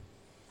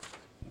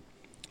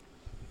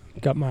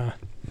Got my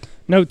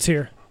notes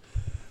here.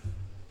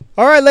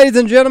 All right, ladies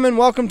and gentlemen,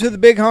 welcome to the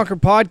Big Honker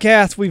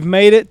Podcast. We've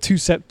made it to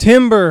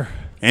September.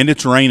 And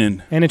it's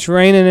raining. And it's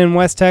raining in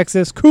West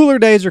Texas. Cooler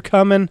days are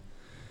coming.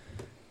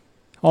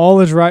 All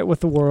is right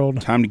with the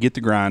world. Time to get the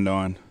grind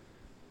on.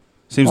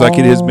 Seems like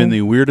it has been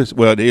the weirdest,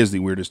 well, it is the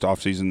weirdest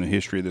offseason in the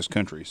history of this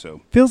country.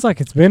 So feels like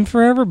it's been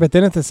forever, but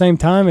then at the same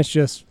time,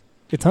 it's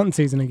hunting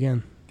season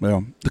again.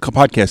 Well, the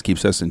podcast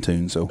keeps us in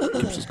tune, so it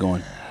keeps us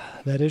going.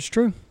 That is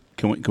true.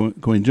 Can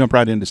we jump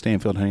right into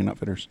Stanfield Hunting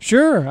Outfitters?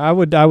 Sure, I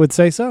would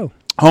say so.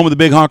 Home of the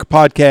Big Honker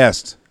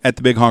Podcast at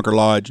the Big Honker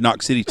Lodge,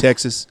 Knox City,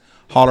 Texas.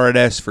 Holler at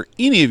us for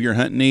any of your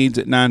hunting needs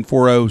at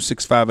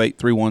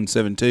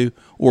 940-658-3172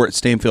 or at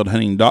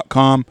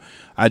stanfieldhunting.com.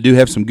 I do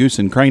have some goose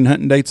and crane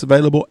hunting dates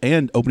available,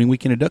 and opening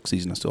weekend of duck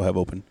season I still have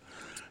open.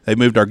 They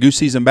moved our goose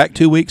season back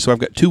 2 weeks, so I've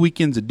got 2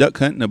 weekends of duck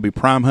hunting. There'll be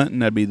prime hunting.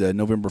 That'll be the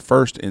November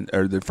 1st,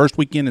 or the first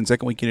weekend and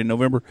second weekend in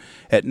November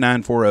at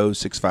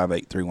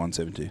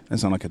 940-658-3172. That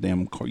sounds like a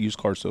damn used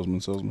car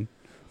salesman.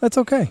 That's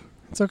okay.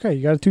 It's okay.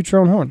 You got to toot your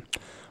own horn.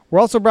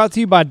 We're also brought to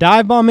you by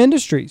Dive Bomb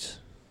Industries.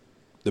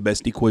 The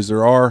best decoys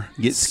there are.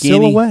 Get skinny.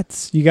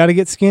 Silhouettes. You got to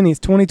get skinny. It's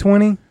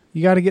 2020.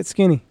 You got to get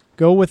skinny.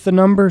 Go with the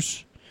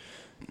numbers.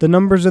 The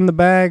numbers in the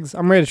bags.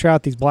 I'm ready to try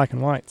out these black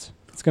and whites.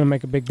 It's going to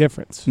make a big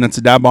difference. And that's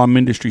at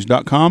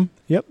divebombindustries.com.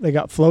 Yep. They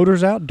got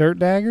floaters out, dirt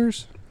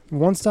daggers.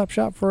 One-stop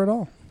shop for it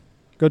all.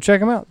 Go check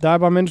them out.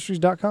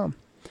 divebombindustries.com.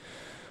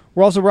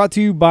 We're also brought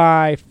to you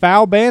by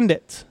Fowl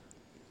Bandits.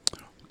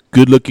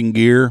 Good-looking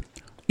gear.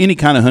 Any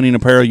kind of hunting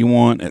apparel you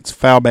want, it's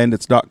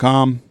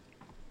fowlbandits.com.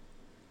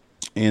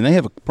 And they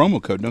have a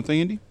promo code, don't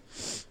they, Andy?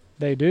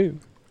 They do.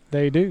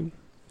 They do.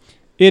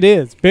 It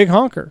is Big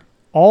Honker.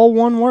 All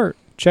one word.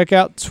 Check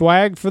out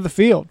Swag for the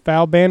Field,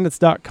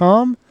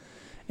 fowlbandits.com.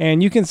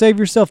 And you can save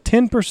yourself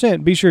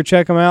 10%. Be sure to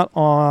check them out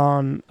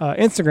on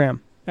Instagram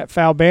at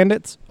Fowl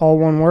Bandits, all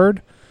one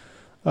word.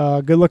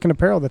 Good-looking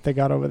apparel that they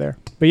got over there.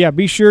 But, yeah,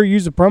 be sure to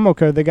use the promo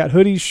code. They got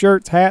hoodies,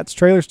 shirts, hats,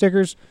 trailer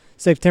stickers.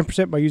 Save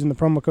 10% by using the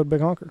promo code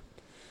Big Honker.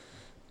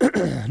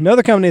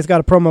 Another company that's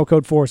got a promo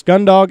code for us,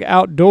 Gundog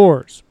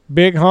Outdoors.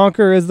 Big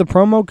Honker is the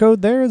promo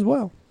code there as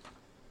well.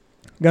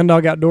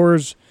 Gundog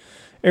Outdoors,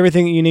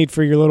 everything that you need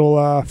for your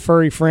little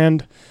furry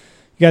friend,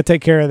 you got to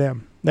take care of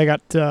them. They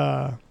got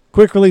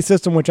quick release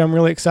system, which I'm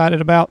really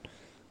excited about.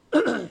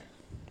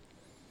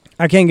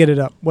 I can't get it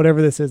up,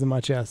 whatever this is in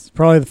my chest. It's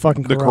probably the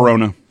fucking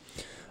Corona.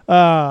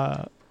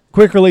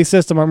 Quick release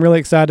system, I'm really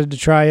excited to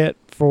try it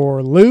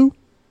for Lou.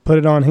 Put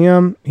it on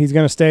him. He's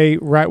going to stay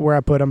right where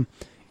I put him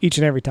each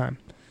and every time.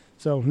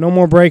 So no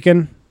more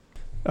breaking.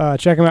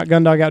 Check them out,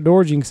 Gundog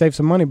Outdoors. You can save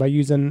some money by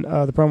using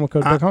the promo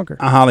code Big Honker.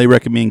 I highly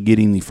recommend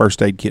getting the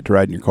first aid kit to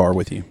ride in your car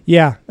with you.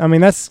 Yeah, I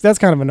mean, that's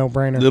kind of a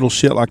no-brainer. Little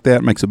shit like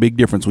that makes a big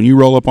difference. When you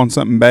roll up on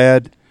something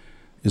bad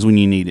is when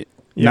you need it.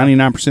 Yeah.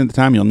 99% of the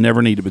time, you'll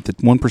never need it, but the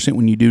 1%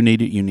 when you do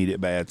need it, you need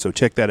it bad. So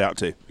check that out,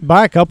 too.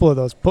 Buy a couple of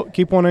those.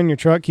 Keep one in your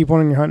truck. Keep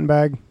one in your hunting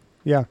bag.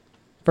 Yeah,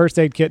 first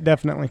aid kit,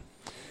 definitely.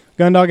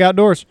 Gundog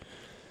Outdoors.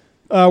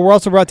 We're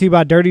also brought to you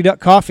by Dirty Duck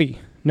Coffee.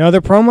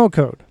 Another promo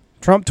code,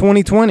 Trump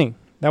 2020.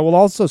 That will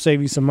also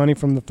save you some money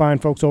from the fine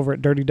folks over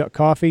at Dirty Duck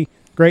Coffee.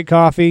 Great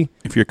coffee.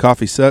 If your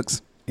coffee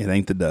sucks, it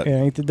ain't the duck. It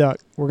ain't the duck.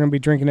 We're going to be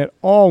drinking it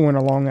all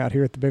winter long out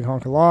here at the Big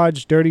Honker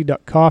Lodge. Dirty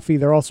Duck Coffee.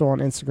 They're also on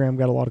Instagram.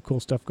 Got a lot of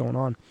cool stuff going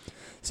on.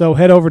 So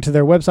head over to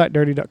their website,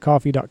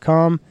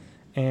 dirtyduckcoffee.com,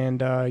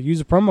 and use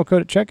a promo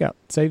code at checkout.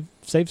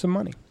 Save some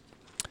money.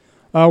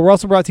 We're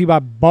also brought to you by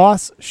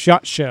Boss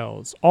Shot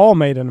Shells. All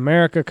made in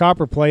America.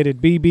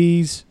 Copper-plated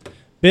BBs.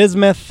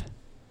 Bismuth.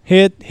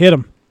 Hit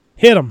them.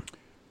 Hit them.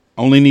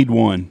 Only need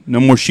one.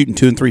 No more shooting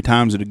 2 and 3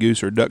 times at a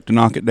goose or a duck to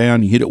knock it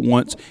down. You hit it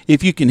once.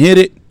 If you can hit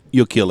it,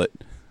 you'll kill it.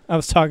 I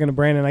was talking to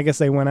Brandon. I guess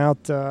they went out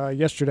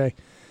yesterday.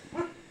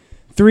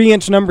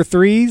 3-inch number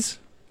 3s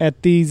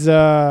at these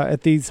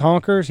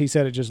honkers. He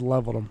said it just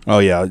leveled them. Oh,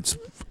 yeah. It's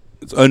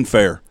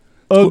unfair.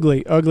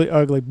 Ugly.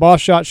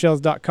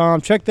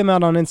 BossShotShells.com. Check them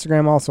out on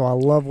Instagram also. I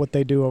love what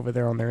they do over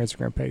there on their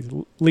Instagram page.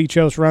 Lee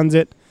Chose runs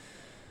it.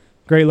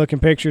 Great looking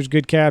pictures,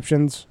 good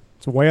captions.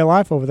 It's a way of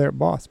life over there at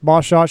Boss.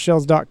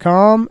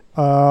 BossShotShells.com.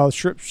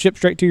 Ship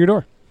straight to your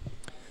door.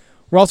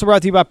 We're also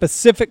brought to you by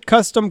Pacific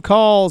Custom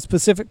Calls.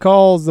 Pacific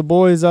Calls, the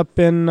boys up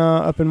in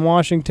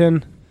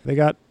Washington. They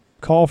got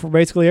call for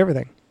basically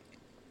everything.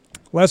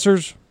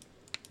 Lessers,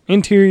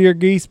 interior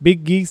geese,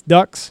 big geese,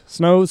 ducks,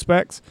 snow,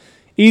 specks.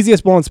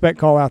 Easiest blow and spec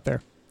call out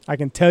there. I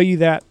can tell you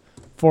that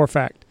for a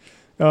fact.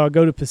 Go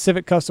to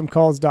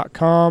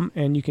PacificCustomCalls.com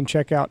and you can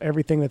check out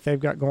everything that they've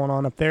got going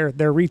on up there.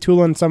 They're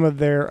retooling some of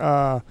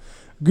their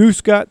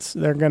goose guts.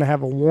 They're going to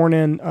have a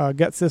worn-in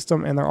gut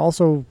system, and they're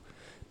also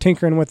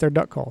tinkering with their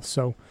duck calls.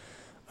 So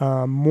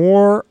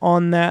more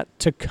on that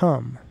to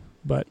come,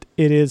 but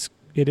it is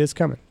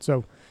coming.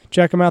 So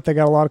check them out. They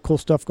got a lot of cool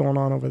stuff going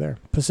on over there.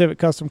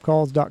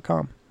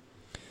 PacificCustomCalls.com.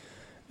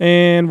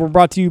 And we're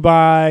brought to you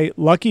by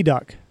Lucky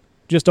Duck.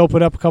 Just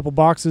opened up a couple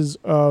boxes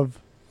of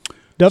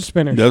Dove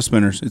spinners. Dove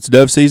spinners. It's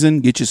dove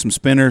season. Get you some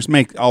spinners.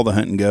 Make all the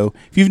hunting go.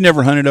 If you've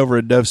never hunted over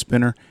a dove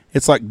spinner,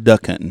 it's like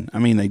duck hunting. I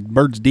mean,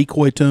 birds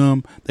decoy to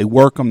them. They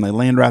work them. They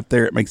land right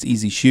there. It makes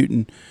easy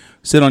shooting.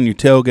 Sit on your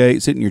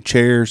tailgate. Sit in your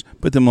chairs.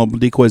 Put them little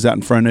decoys out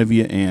in front of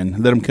you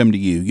and let them come to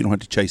you. You don't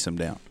have to chase them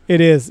down. It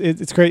is.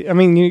 It's great. I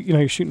mean, you know,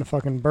 you're shooting a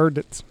fucking bird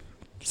that's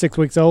 6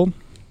 weeks old.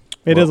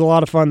 It is a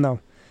lot of fun though.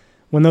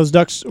 When those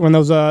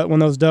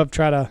dove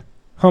try to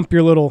hump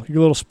your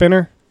little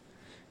spinner,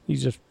 you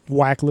just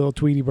whack a little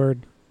Tweety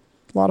bird.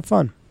 A lot of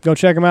fun. Go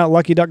check them out,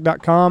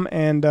 luckyduck.com,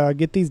 and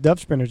get these dove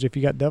spinners if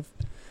you got dove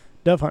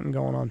hunting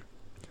going on.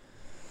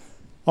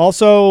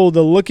 Also,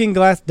 the Looking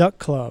Glass Duck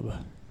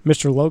Club.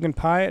 Mr. Logan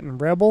Pyatt and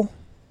Rebel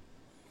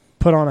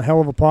put on a hell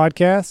of a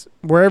podcast.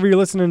 Wherever you're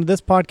listening to this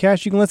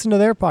podcast, you can listen to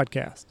their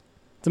podcast.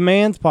 It's a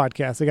man's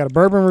podcast. They got a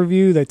bourbon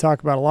review. They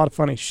talk about a lot of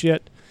funny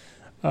shit.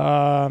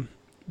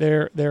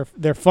 They're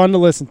fun to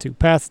listen to.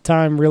 Pass the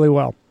time really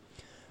well.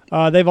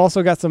 They've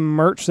also got some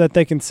merch that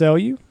they can sell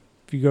you.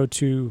 If you go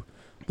to,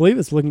 I believe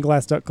it's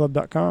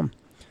lookingglassduckclub.com,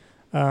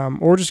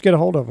 or just get a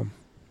hold of them.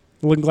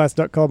 Looking Glass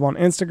Duck Club on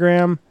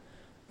Instagram,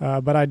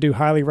 but I do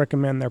highly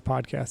recommend their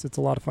podcast. It's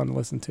a lot of fun to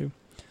listen to.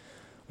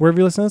 Wherever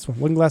you listen to this one,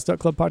 Looking Glass Duck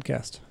Club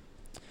podcast.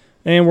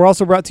 And we're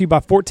also brought to you by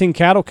 14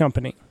 Cattle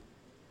Company.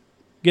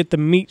 Get the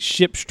meat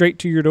shipped straight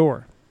to your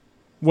door.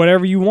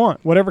 Whatever you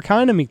want, whatever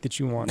kind of meat that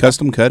you want.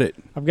 Custom cut it.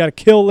 I've got a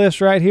kill list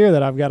right here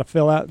that I've got to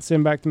fill out and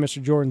send back to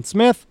Mr. Jordan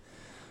Smith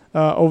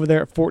over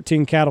there at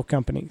 14 Cattle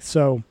Company.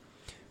 So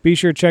be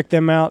sure to check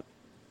them out.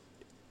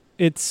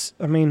 You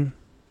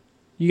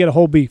get a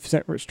whole beef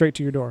sent straight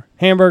to your door.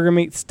 Hamburger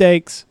meat,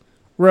 steaks,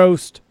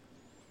 roast,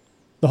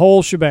 the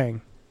whole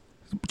shebang.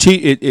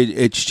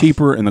 It's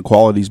cheaper and the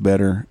quality's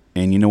better,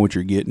 and you know what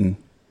you're getting.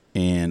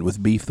 And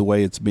with beef the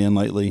way it's been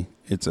lately,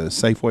 it's a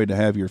safe way to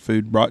have your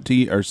food brought to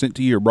you or sent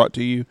to you or brought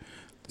to you.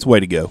 It's the way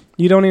to go.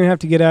 You don't even have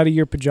to get out of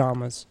your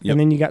pajamas. Yep. And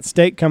then you got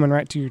steak coming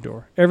right to your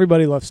door.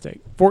 Everybody loves steak.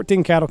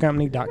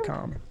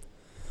 14cattlecompany.com.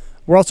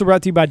 We're also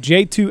brought to you by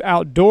J2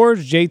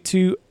 Outdoors,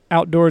 J2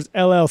 Outdoors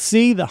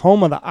LLC, the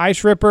home of the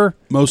Ice Ripper.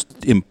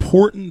 Most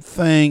important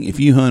thing if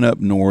you hunt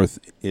up north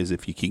is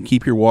if you can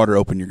keep your water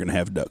open, you're going to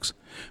have ducks.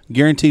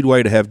 Guaranteed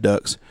way to have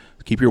ducks.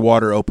 Keep your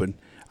water open.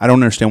 I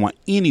don't understand why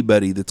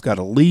anybody that's got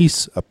a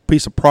lease, a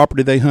piece of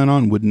property they hunt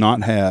on, would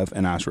not have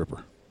an ice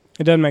ripper.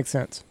 It doesn't make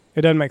sense.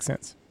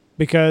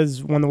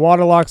 Because when the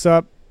water locks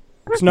up,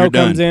 snow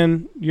comes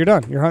in, you're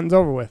done. Your hunting's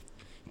over with.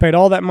 You paid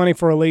all that money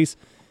for a lease.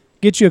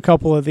 Get you a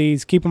couple of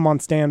these. Keep them on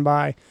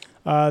standby.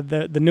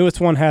 The newest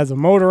one has a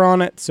motor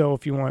on it, so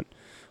if you want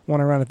to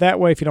run it that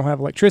way, if you don't have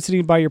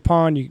electricity by your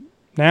pond, you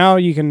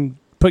can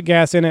put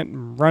gas in it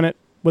and run it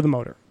with a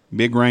motor.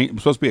 Big rain. It's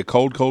supposed to be a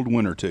cold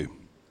winter, too.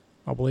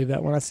 I'll believe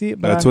that when I see it.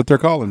 But that's what they're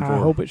calling for. I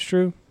hope it's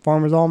true.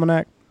 Farmer's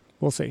Almanac.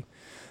 We'll see.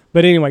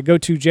 But anyway, go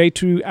to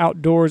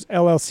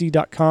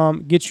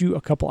j2outdoorsllc.com. Get you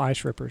a couple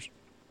ice rippers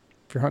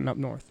if you're hunting up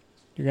north.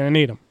 You're going to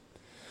need them.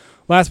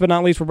 Last but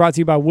not least, we're brought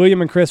to you by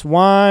William and Chris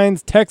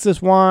Wines, Texas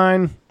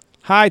Wine,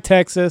 High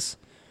Texas.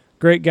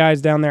 Great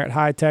guys down there at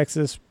High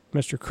Texas.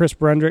 Mr. Chris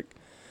Brundrick.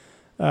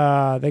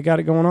 They got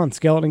it going on.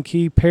 Skeleton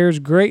Key pairs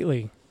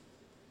great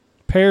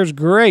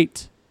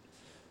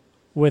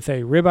with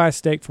a ribeye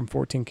steak from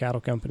 14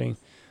 Cattle Company.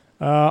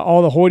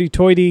 All the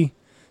hoity-toity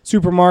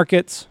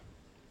supermarkets,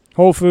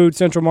 Whole Foods,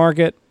 Central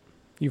Market,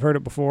 you've heard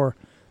it before,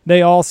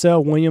 they all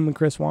sell William and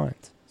Chris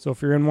wines. So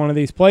if you're in one of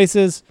these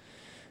places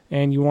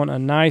and you want a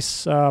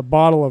nice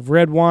bottle of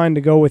red wine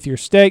to go with your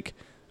steak,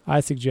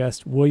 I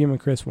suggest William and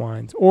Chris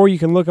Wines. Or you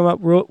can look them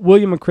up,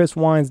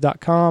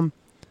 williamandchriswines.com.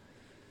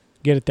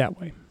 Get it that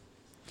way.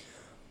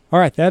 All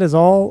right, that is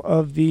all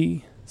of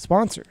the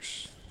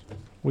sponsors.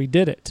 We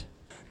did it.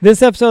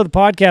 This episode of the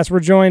podcast, we're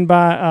joined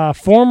by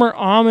former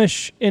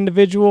Amish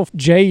individual,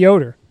 Jay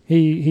Yoder.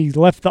 He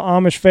left the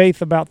Amish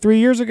faith about 3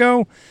 years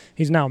ago.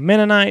 He's now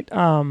Mennonite.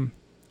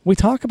 We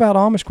talk about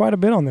Amish quite a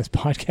bit on this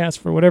podcast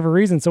for whatever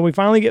reason, so we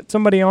finally get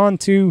somebody on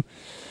to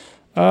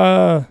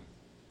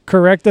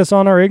correct us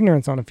on our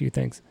ignorance on a few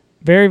things.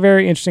 Very,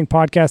 very interesting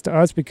podcast to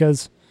us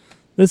because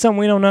this is something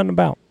we know nothing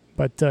about.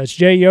 But it's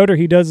Jay Yoder.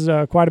 He does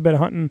quite a bit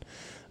of hunting.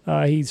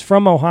 He's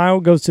from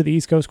Ohio, goes to the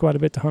East Coast quite a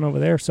bit to hunt over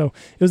there. So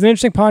it was an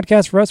interesting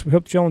podcast for us. We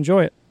hope you'll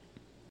enjoy it.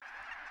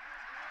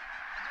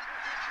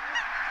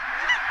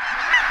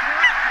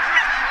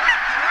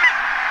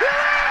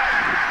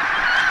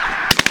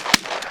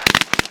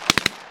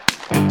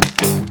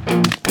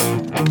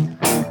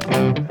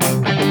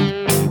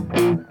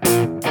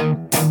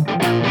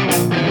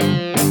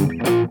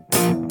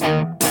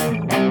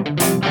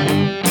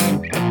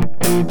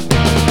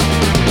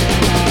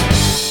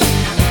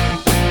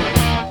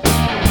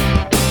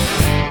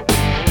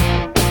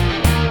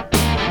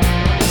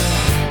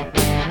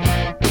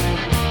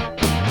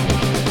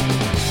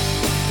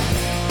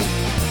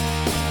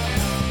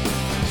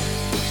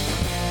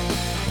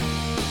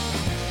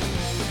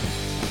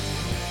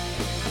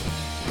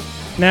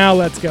 Now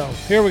let's go.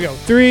 Here we go.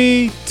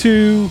 3,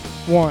 2,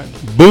 1.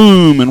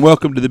 Boom, and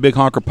welcome to the Big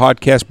Honker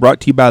Podcast,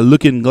 brought to you by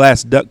Looking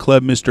Glass Duck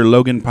Club, Mr.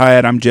 Logan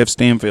Pyatt. I'm Jeff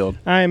Stanfield.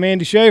 I am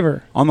Andy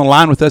Shaver. On the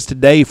line with us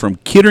today from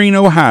Kettering,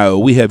 Ohio,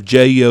 we have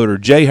Jay Yoder.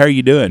 Jay, how are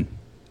you doing?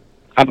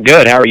 I'm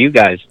good. How are you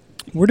guys?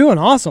 We're doing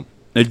awesome.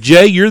 Now,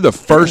 Jay, you're the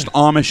first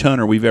Amish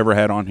hunter we've ever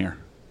had on here.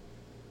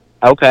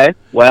 Okay.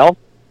 Well,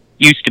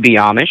 used to be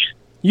Amish.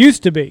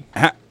 Used to be.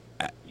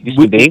 Used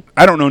to be.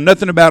 I don't know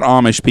nothing about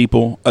Amish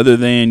people other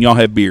than y'all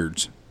have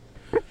beards.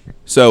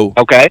 So,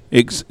 Okay.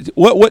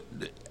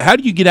 How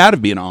do you get out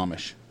of being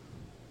Amish?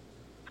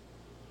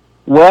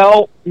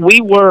 Well, we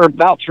were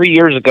about 3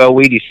 years ago.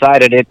 We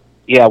decided it.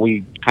 Yeah,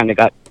 we kind of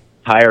got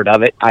tired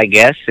of it, I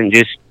guess, and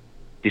just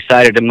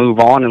decided to move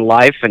on in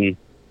life, and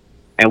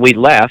we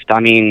left. I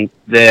mean,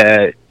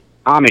 the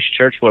Amish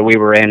church where we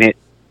were in,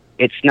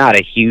 it's not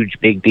a huge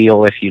big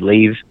deal if you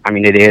leave. I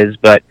mean, it is,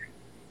 but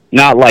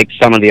not like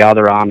some of the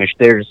other Amish.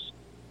 There's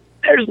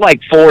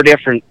like 4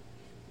 different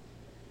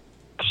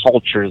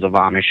cultures of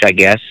Amish, I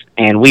guess,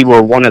 and we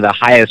were one of the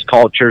highest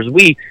cultures.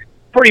 We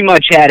pretty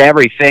much had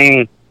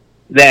everything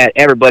that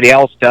everybody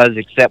else does,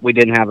 except we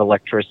didn't have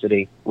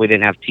electricity, we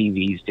didn't have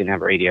TVs, didn't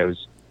have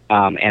radios,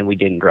 and we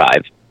didn't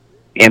drive.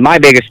 And my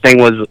biggest thing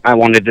was I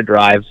wanted to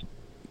drive,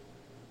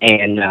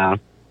 and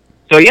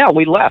so yeah,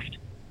 we left.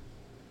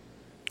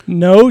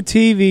 No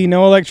TV,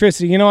 no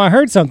electricity. You know, I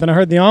heard something. I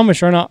heard the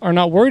Amish are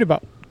not worried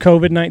about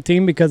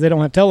COVID-19 because they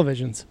don't have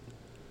televisions.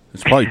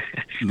 It's probably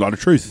a lot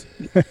of truth.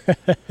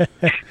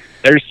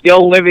 They're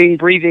still living,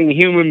 breathing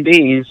human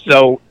beings,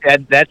 so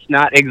that's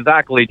not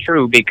exactly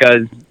true,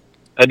 because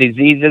a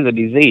disease is a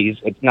disease.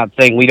 It's not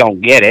saying we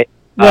don't get it.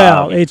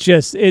 Well, it's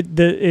just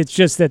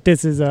that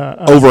this is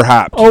a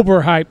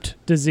overhyped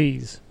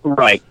disease.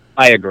 Right.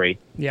 I agree.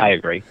 Yeah. I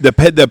agree.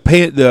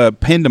 The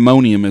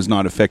pandemonium is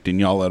not affecting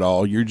y'all at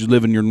all. You're just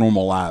living your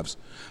normal lives.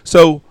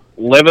 So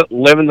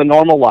living the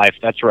normal life.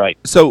 That's right.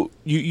 So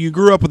you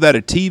grew up without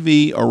a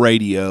TV or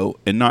radio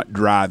and not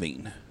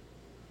driving.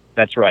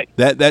 That's right.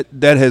 That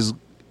has,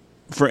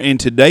 for in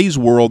today's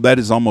world, that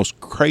is almost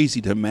crazy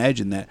to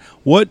imagine that.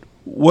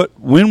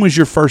 When was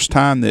your first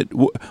time that?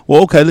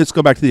 Well, okay, let's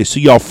go back to this. So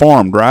y'all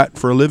farmed, right,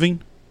 for a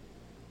living?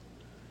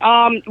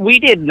 We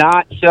did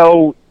not.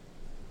 So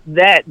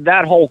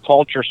that whole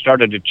culture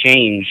started to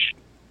change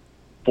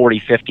 40,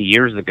 50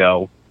 years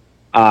ago.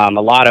 A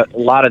lot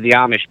of the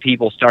Amish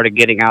people started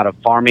getting out of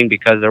farming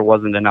because there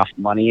wasn't enough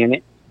money in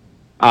it.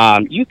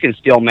 You can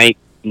still make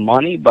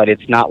money, but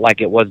it's not like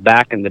it was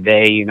back in the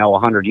day,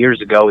 100 years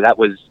ago. That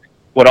was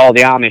what all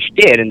the Amish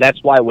did, and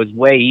that's why it was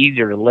way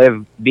easier to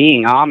live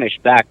being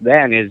Amish back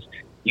then. Is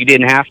you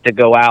didn't have to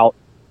go out,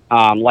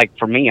 like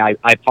for me, I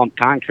pump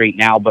concrete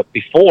now, but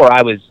before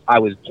I was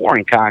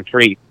pouring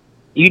concrete.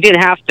 You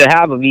didn't have to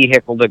have a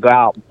vehicle to go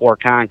out and pour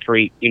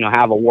concrete,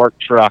 have a work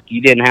truck.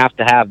 You didn't have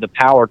to have the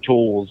power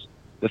tools,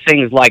 the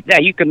things like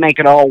that. You could make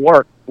it all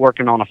work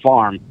working on a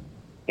farm.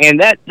 And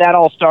that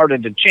all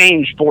started to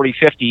change 40,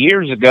 50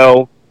 years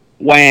ago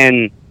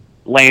when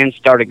land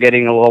started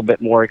getting a little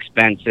bit more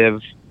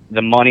expensive.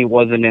 The money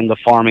wasn't in the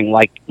farming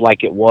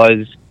like it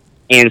was.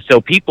 And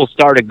so people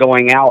started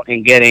going out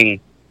and getting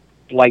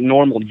like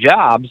normal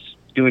jobs,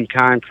 doing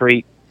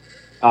concrete,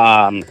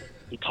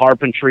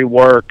 carpentry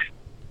work,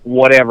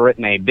 whatever it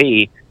may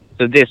be.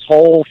 So this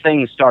whole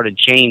thing started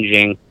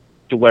changing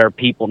to where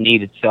people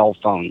needed cell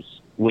phones.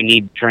 We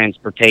need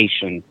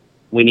transportation.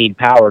 We need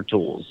power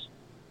tools.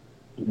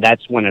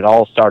 That's when it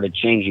all started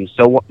changing.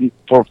 So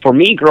for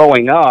me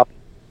growing up,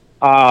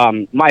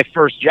 my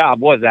first job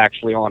was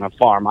actually on a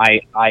farm.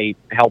 I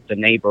helped a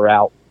neighbor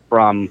out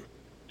from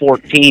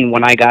 14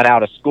 when I got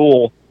out of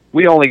school.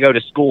 We only go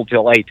to school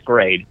till 8th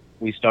grade.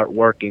 We start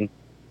working.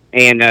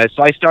 And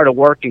so I started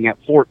working at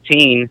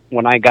 14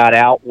 when I got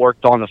out,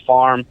 worked on the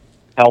farm,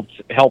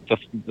 helped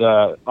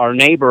our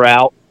neighbor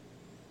out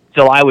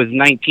till I was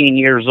 19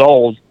 years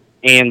old.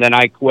 And then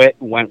I quit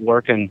and went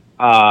working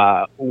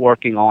on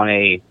what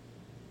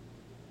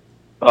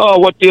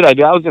did I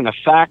do? I was in a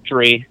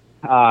factory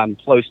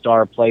close to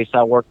our place.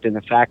 I worked in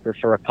the factory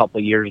for a couple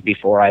of years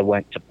before I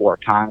went to pour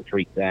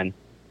concrete then.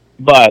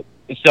 But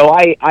so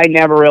I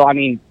never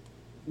really,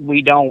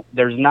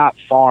 there's not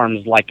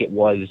farms like it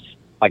was,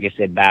 like I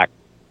said, back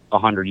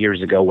 100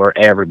 years ago where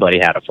everybody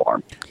had a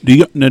farm.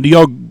 Do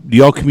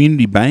y'all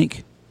community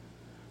bank?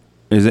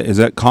 Is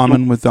that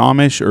common with the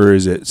Amish, or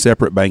is it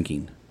separate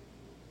banking?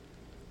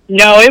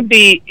 No,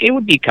 it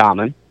would be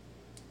common.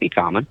 Be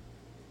common.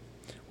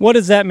 What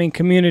does that mean,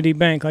 community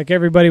bank? Like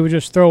everybody would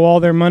just throw all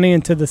their money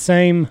into the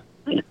same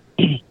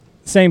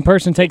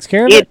person takes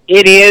care of it?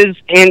 It is,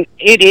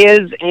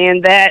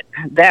 and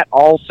that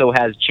also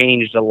has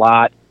changed a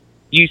lot.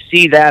 You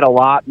see that a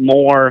lot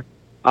more,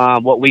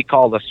 what we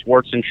call the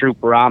Swartz and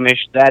Trooper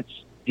Amish. That's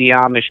the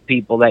Amish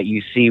people that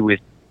you see with,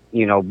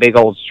 big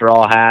old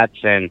straw hats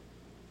and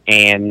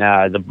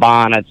the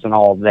bonnets and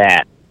all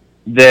that.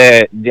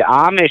 The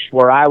Amish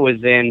where I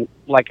was in,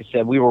 like I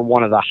said, we were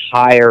one of the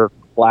higher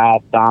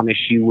class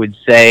Amish, you would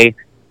say.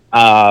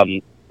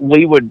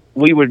 We would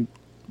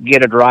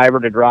get a driver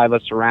to drive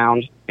us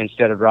around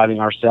instead of driving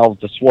ourselves.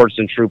 The Swartz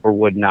and Trooper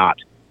would not.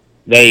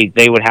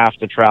 They would have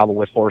to travel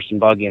with horse and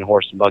buggy and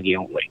horse and buggy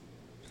only.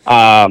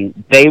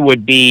 They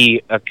would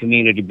be a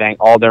community bank.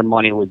 All their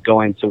money would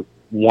go into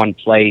one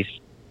place.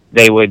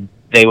 They would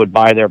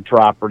buy their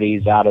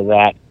properties out of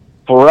that.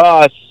 For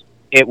us,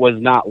 it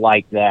was not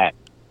like that.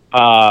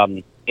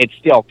 It's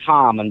still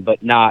common,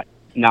 but not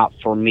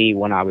for me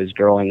when I was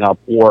growing up,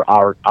 or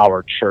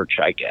our church,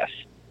 I guess.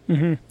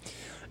 Mm-hmm.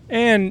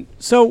 And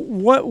so,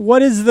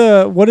 what is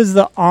the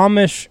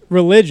Amish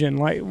religion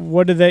like?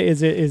 What do they?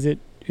 Is it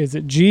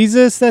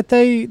Jesus that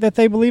they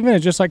believe in?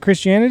 Is it just like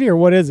Christianity, or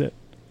what is it?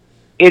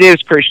 It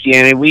is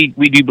Christianity.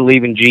 We do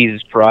believe in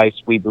Jesus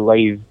Christ. We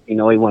believe, he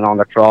went on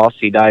the cross.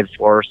 He died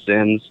for our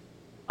sins.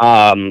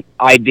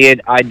 I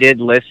did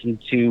listen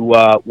to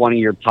one of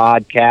your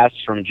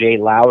podcasts from Jay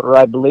Louder,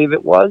 I believe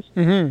it was.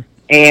 Mm-hmm.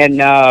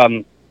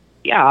 And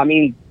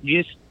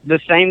just the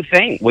same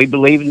thing. We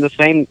believe in the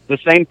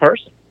same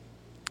person.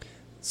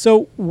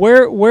 So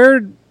where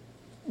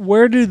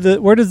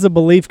does the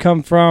belief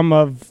come from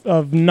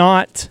of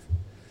not,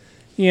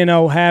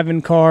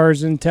 having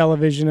cars and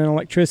television and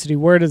electricity?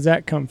 Where does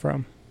that come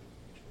from?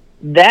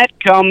 That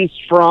comes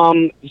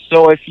from,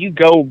 so if you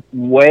go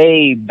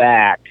way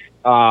back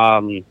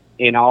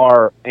in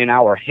our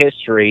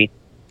history,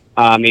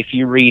 if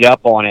you read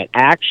up on it,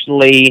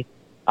 actually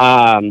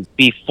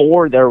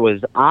before there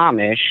was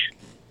Amish,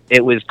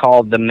 it was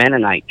called the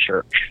Mennonite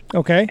Church.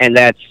 Okay. And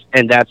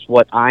that's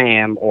what I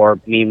am, or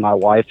me and my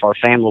wife, our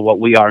family, what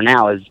we are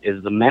now is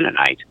the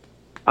Mennonite.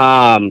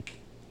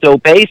 So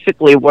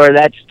basically where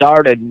that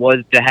started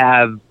was to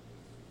have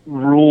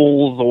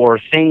rules or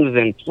things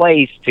in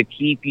place to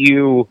keep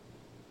you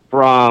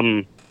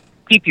from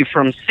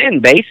sin,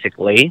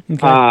 basically.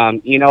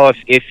 Okay.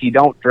 If you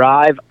don't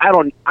drive, I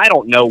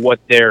don't know what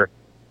their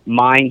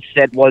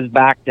mindset was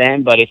back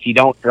then, but if you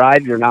don't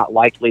drive, you're not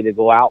likely to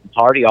go out and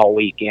party all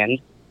weekend.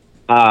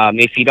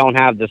 If you don't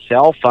have the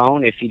cell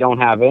phone, if you don't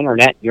have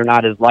internet, you're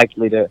not as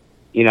likely to,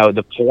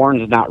 the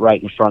porn's not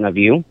right in front of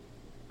you.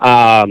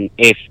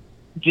 If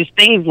just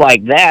things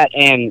like that,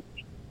 and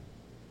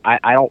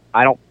I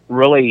don't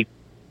really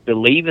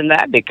believe in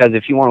that, because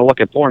if you want to look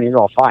at porn, you're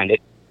gonna find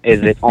it.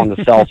 Is it on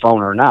the cell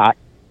phone or not?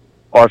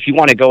 Or if you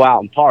want to go out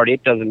and party,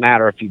 it doesn't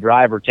matter if you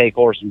drive or take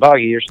horse and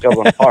buggy, you're still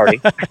going to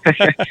party.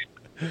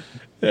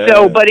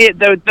 So, but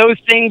those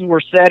things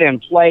were set in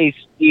place,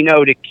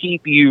 to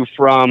keep you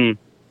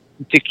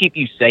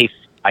safe,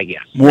 I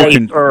guess.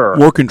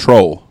 More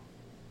control.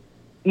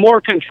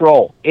 More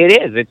control. It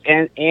is.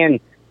 And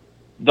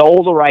the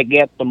older I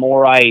get, the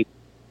more I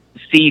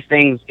see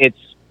things.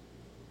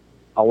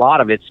 A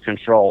lot of it's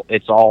control.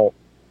 It's all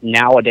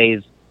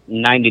nowadays.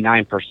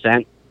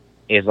 99%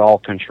 is all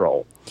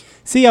control.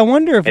 See, I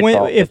wonder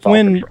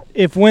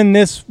if when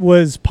this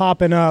was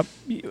popping up,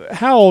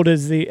 how old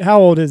is the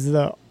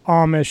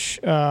Amish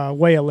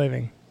way of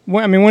living?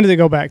 When did it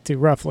go back to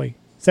roughly?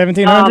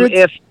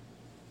 1700s?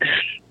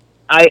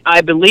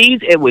 I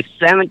believe it was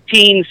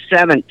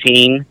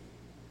 1717.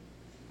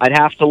 I'd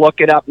have to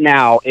look it up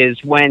now.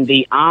 Is when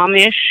the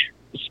Amish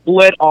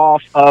split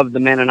off of the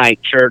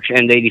Mennonite church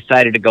and they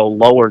decided to go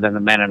lower than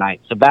the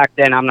Mennonite. So back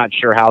then, I'm not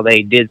sure how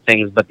they did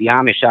things, but the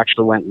Amish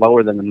actually went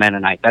lower than the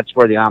Mennonite. That's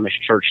where the Amish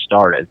church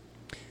started.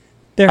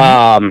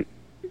 I'm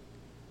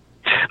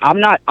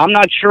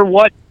not sure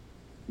what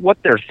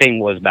their thing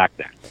was back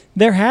then.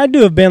 There had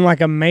to have been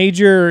like a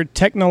major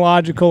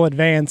technological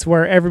advance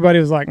where everybody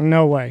was like,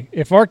 "No way!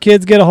 If our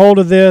kids get a hold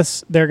of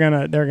this, they're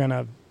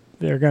gonna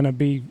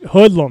be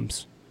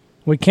hoodlums.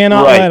 We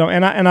cannot let them."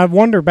 And I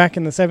wonder back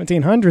in the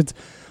 1700s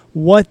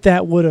what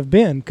that would have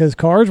been, because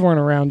cars weren't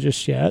around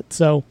just yet.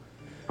 So,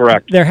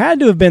 correct. There had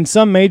to have been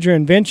some major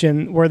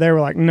invention where they were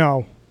like,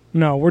 "No,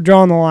 we're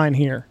drawing the line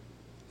here."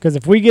 Because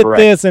if we get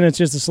this, then it's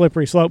just a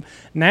slippery slope.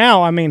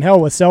 Now, hell,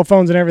 with cell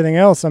phones and everything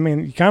else,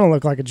 you kind of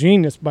look like a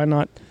genius by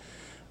not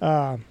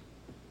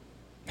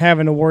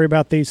having to worry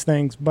about these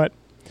things. But,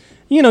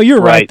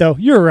 you're right, though.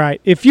 You're right.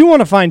 If you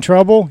want to find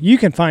trouble, you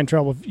can find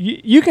trouble.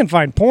 You can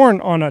find porn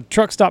on a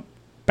truck stop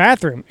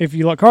bathroom if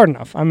you look hard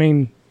enough.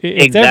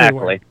 It's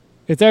everywhere.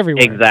 It's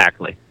everywhere.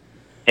 Exactly.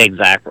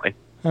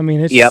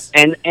 It's... Yep,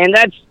 and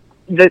that's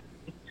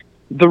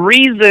the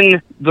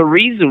reason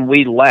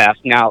we left.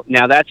 Now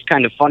that's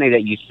kind of funny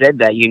that you said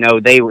that.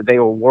 They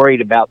were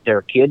worried about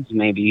their kids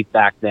maybe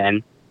back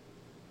then.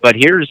 But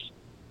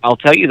I'll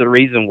tell you the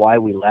reason why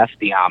we left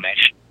the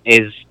Amish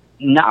is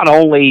not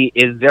only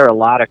is there a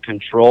lot of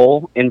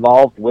control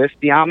involved with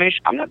the Amish.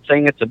 I'm not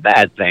saying it's a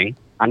bad thing.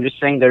 I'm just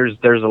saying there's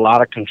a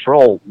lot of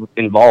control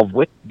involved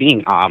with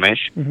being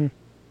Amish.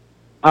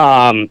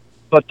 Mm-hmm.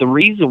 But the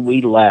reason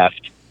we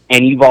left,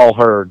 and you've all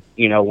heard,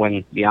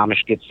 when the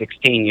Amish get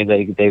 16,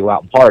 they go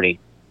out and party.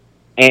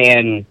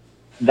 And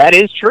that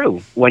is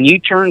true. When you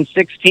turn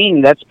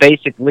 16, that's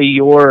basically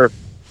your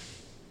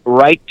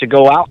right to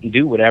go out and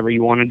do whatever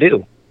you want to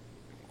do.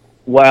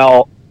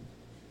 Well,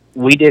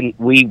 we didn't.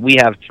 We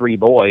have 3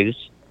 boys,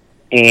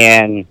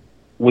 and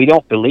we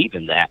don't believe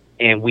in that.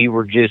 And we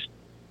were just,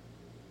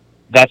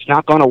 that's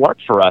not going to work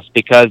for us,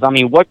 because,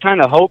 what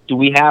kind of hope do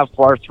we have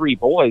for our 3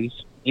 boys?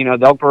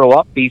 They'll grow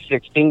up, be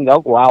 16,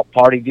 they'll go out,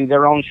 party, do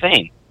their own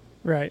thing.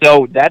 Right.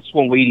 So that's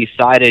when we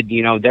decided,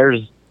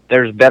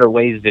 there's better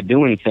ways to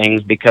doing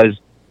things because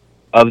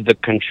of the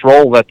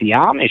control that the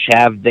Amish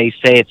have. They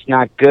say it's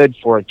not good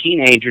for a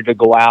teenager to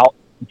go out,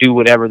 do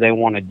whatever they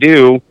want to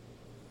do.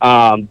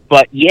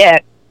 But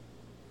yet,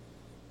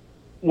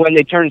 when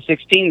they turn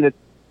 16, that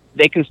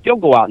they can still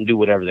go out and do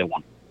whatever they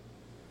want.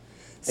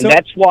 And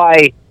that's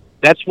why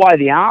the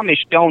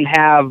Amish don't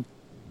have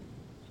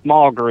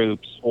small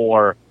groups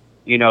or,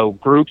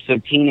 groups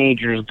of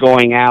teenagers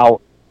going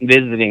out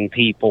visiting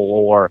people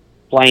or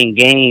playing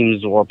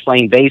games or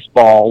playing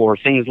baseball or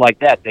things like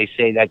that. They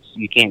say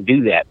you can't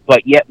do that.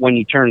 But yet when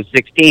you turn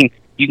 16,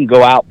 you can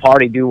go out,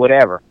 party, do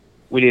whatever.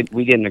 We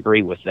didn't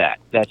agree with that.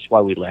 That's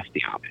why we left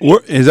the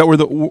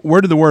Amish.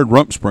 Where did the word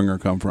Rumpspringer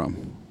come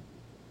from?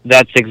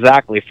 That's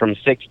exactly from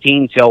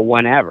 16 till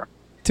whenever.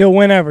 Till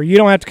whenever. You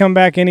don't have to come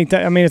back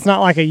anytime. I mean, it's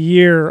not like a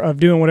year of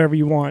doing whatever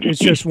you want. It's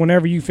just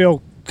whenever you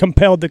feel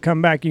compelled to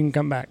come back, you can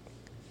come back.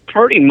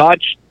 Pretty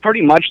much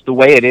the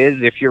way it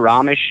is. If you're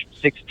Amish,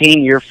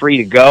 16, you're free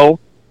to go,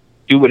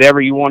 do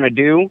whatever you want to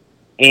do.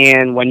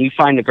 And when you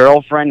find a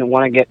girlfriend and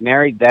want to get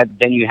married,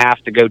 then you have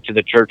to go to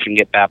the church and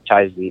get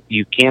baptized.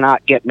 You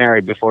cannot get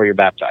married before you're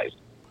baptized.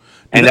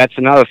 And that's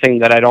another thing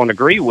that I don't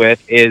agree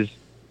with is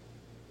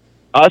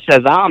us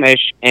as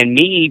Amish and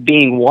me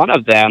being one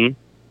of them.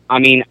 I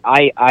mean,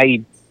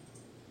 I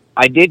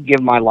did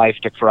give my life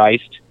to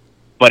Christ,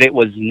 but it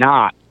was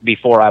not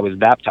before I was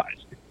baptized.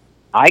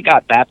 I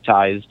got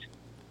baptized,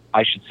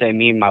 I should say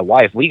me and my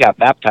wife, we got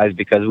baptized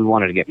because we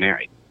wanted to get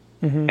married.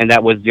 Mm-hmm. And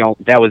that was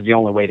the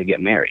only way to get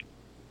married.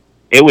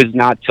 It was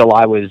not till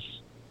I was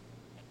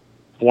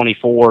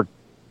 24,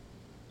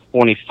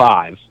 25.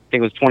 I think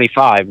it was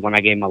 25 when I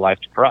gave my life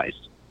to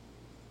Christ.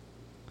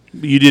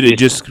 You did it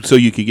just so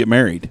you could get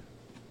married?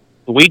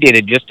 We did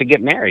it just to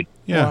get married.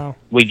 Yeah. Wow.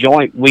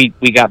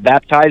 We got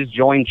baptized,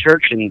 joined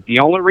church, and the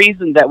only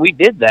reason that we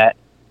did that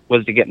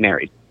was to get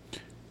married.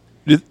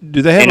 Do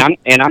they have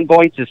and I'm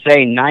going to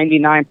say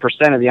 99%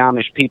 of the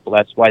Amish people,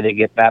 that's why they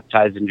get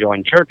baptized and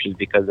join churches,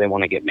 because they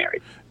want to get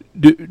married.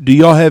 Do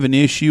y'all have an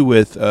issue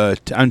with,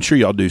 I'm sure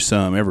y'all do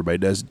some, everybody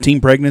does,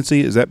 teen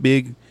pregnancy? Is that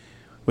big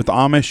with the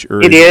Amish?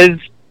 Or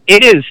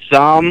It is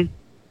some,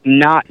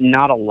 not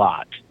a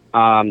lot.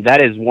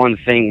 That is one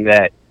thing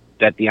that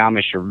the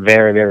Amish are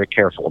very, very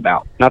careful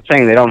about. Not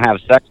saying they don't have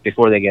sex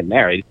before they get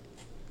married,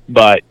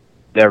 but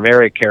they're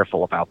very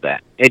careful about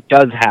that. It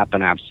does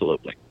happen,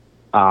 absolutely.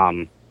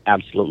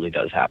 Absolutely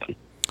does happen.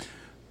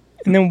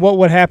 And then what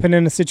would happen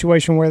in a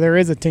situation where there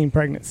is a teen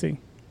pregnancy?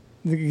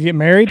 They could get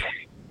married?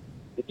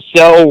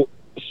 So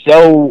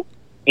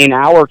in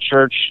our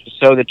church,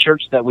 so the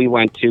church that we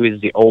went to is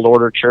the Old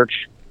Order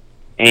Church,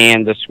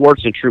 and the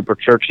Swartz and Trooper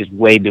Church is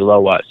way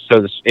below us.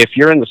 So if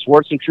you're in the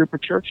Swartz and Trooper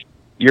Church,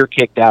 you're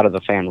kicked out of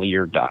the family.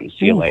 You're done.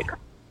 See you later.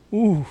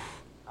 Ooh.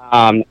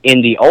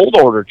 In the Old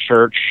Order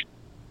Church,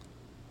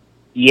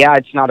 yeah,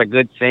 it's not a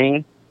good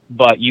thing,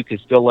 but you can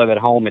still live at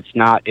home. It's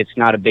not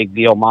a big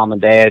deal. Mom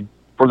and Dad,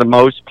 for the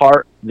most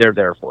part, they're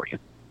there for you.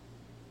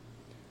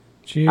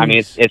 Jeez. I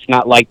mean, it's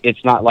not like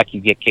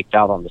you get kicked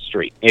out on the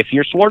street. If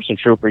you're Swartz and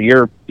Trooper,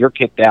 you're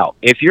kicked out.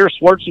 If you're a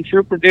Swartz and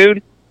Trooper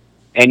dude,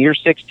 and you're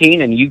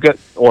 16 and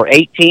or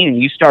 18 and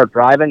you start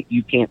driving,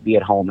 you can't be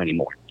at home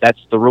anymore. That's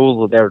the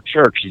rules of their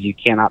church, is you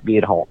cannot be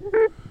at home.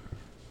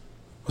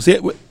 Well, see,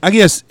 I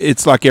guess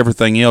it's like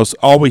everything else.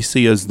 All we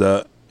see is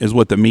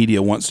what the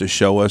media wants to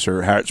show us,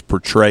 or how it's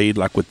portrayed.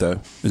 Like with the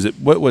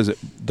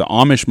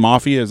Amish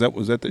Mafia?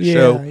 Was that the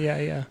show?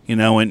 Yeah.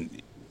 And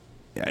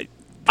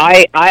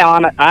I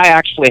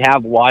actually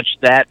have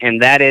watched that,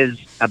 and that is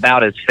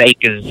about as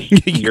fake as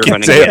you're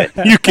going to get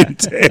it. You can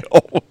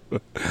tell.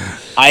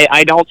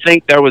 I don't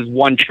think there was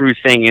one true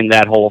thing in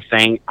that whole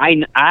thing.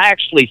 I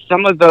actually,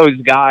 some of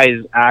those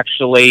guys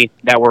actually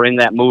that were in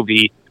that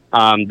movie,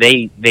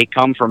 they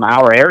come from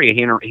our area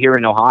here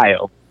in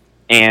Ohio,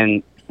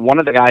 and one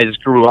of the guys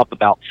grew up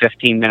about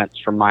 15 minutes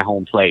from my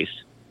home place,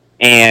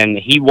 and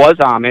he was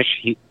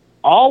Amish.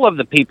 All of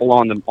the people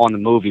on the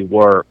movie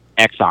were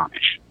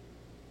ex-Amish,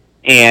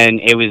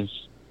 and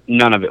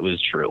none of it was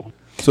true.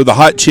 So the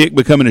hot chick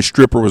becoming a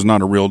stripper was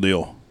not a real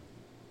deal?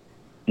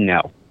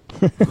 No.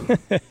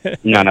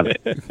 None of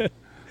it.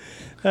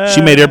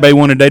 She made everybody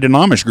want to date an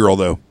Amish girl,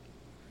 though.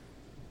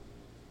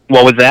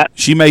 What was that?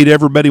 She made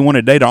everybody want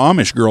to date an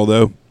Amish girl,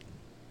 though.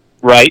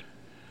 Right.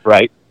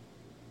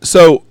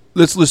 So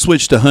let's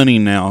switch to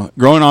hunting now.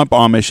 Growing up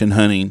Amish and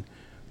hunting,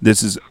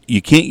 this is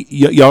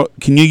y'all.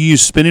 Can you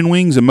use spinning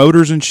wings and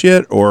motors and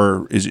shit,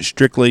 or is it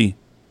strictly?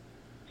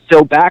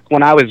 So back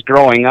when I was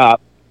growing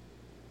up,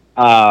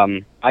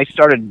 I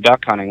started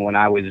duck hunting when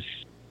I was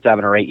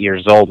 7 or 8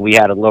 years old. We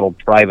had a little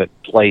private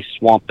place,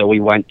 swamp, that we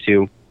went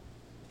to,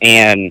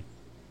 and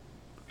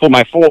for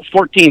my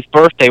 14th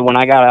birthday, when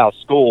I got out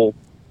of school,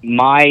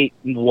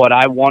 what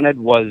I wanted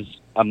was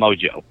a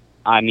mojo.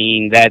 I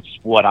mean, that's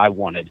what I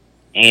wanted.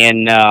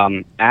 And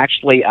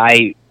actually,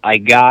 I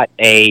got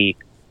a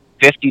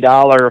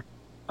 $50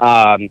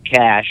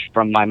 cash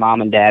from my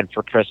mom and dad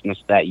for Christmas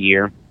that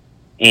year,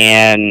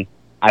 and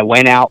I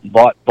went out,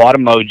 bought a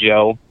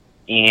mojo,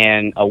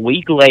 and a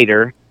week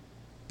later,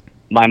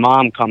 my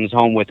mom comes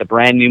home with a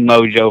brand new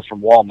Mojo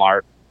from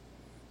Walmart,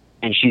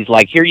 and she's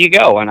like, "Here you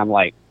go." And I'm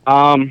like,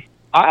 I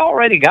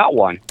already got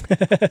one.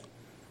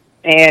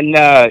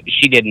 And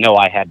she didn't know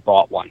I had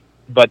bought one.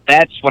 But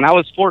when I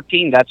was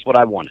 14, that's what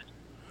I wanted.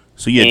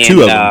 So you had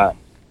two of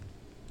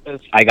them.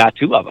 I got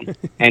two of them.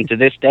 And to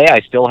this day,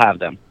 I still have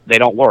them. They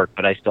don't work,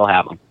 but I still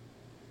have them.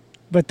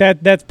 But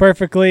that's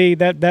perfectly,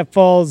 that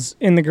falls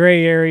in the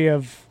gray area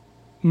of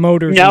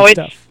motors and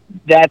stuff.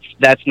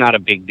 That's not a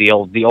big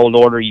deal. The old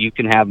order, you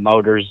can have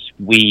motors.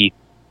 We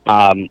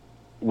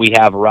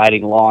have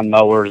riding lawn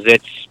mowers.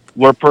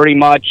 We're pretty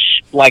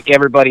much like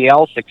everybody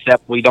else,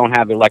 except we don't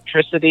have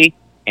electricity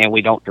and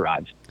we don't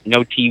drive.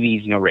 No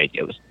TVs, no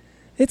radios.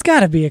 It's got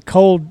to be a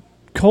cold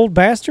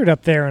bastard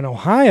up there in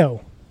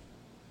Ohio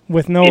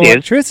with no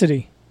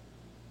electricity.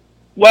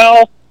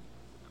 Well,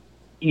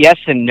 yes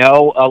and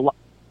no.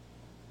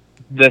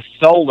 The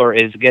solar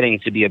is getting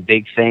to be a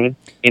big thing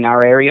in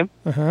our area.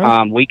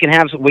 Uh-huh. We can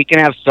have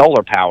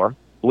solar power.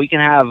 We can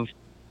have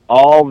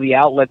all the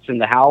outlets in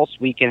the house.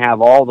 We can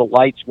have all the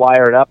lights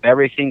wired up.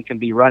 Everything can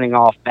be running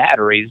off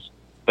batteries,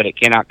 but it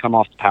cannot come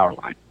off the power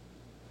line.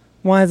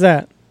 Why is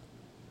that?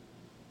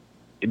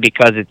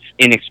 Because it's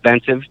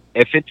inexpensive.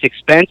 If it's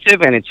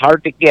expensive and it's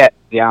hard to get,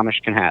 the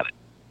Amish can have it.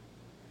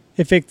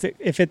 If it's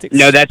expensive,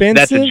 no,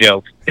 that's a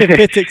joke. If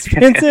it's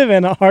expensive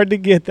and hard to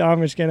get, the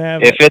Amish can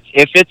have it.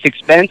 If it's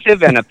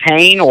expensive and a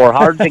pain or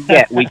hard to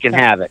get, we can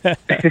have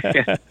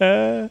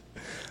it.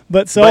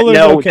 But solar's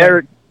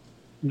okay.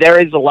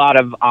 There is a lot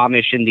of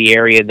Amish in the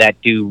area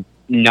that do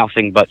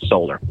nothing but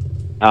solar.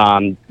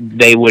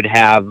 They would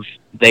have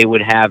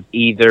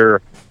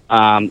either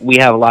we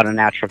have a lot of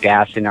natural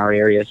gas in our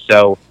area,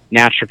 so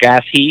natural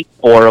gas heat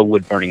or a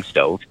wood burning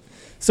stove.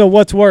 So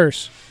what's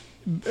worse?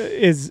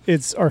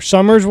 Are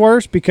summers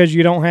worse because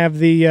you don't have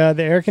the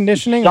air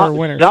conditioning, or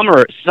winter?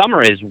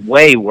 Summer is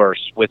way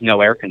worse with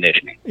no air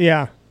conditioning.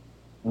 Yeah,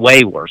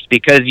 way worse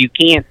because you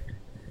can't.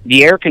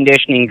 The air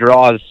conditioning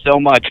draws so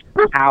much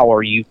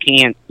power you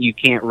can't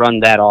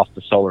run that off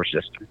the solar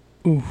system.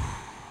 Oof.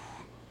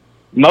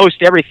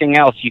 Most everything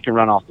else you can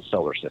run off the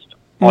solar system.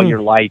 All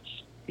your lights,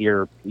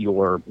 your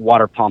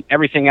water pump,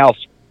 everything else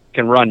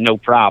can run no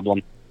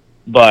problem.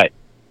 But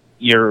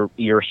your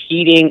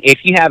heating, if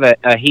you have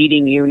a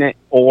heating unit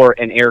or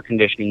an air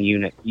conditioning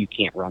unit, you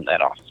can't run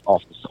that off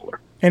the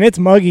solar. And it's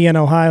muggy in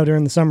Ohio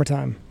during the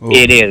summertime. Ooh,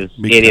 it is.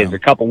 A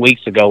couple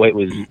weeks ago, it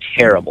was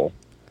terrible.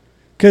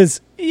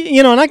 Because,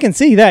 and I can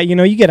see that,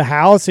 you get a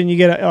house and you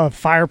get a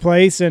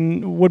fireplace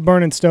and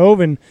wood-burning stove,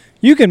 and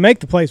you can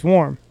make the place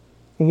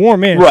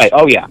warm-ish. Right,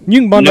 oh yeah. You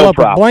can bundle up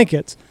with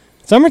blankets.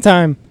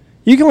 Summertime,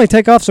 you can only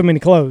take off so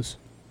many clothes.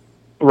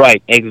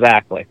 Right,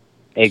 exactly.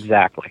 Get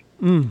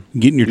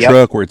in your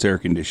truck where it's air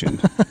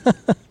conditioned.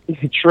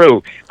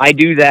 True. I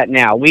do that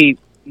now. We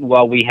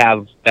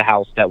have the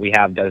house that we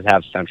have does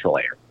have central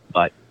air,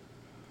 but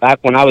back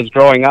when I was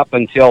growing up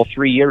until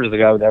 3 years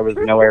ago, there was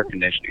no air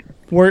conditioning.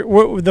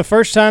 Were the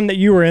first time that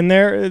you were in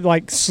there,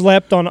 like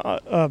slept on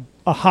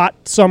a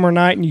hot summer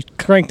night and you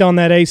cranked on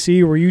that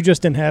AC, were you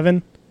just in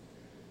heaven?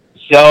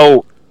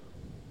 So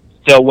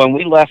when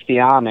we left the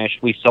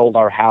Amish, we sold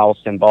our house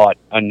and bought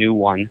a new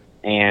one,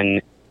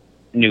 and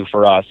new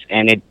for us,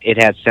 and it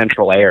had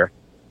central air.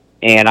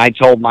 And I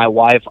told my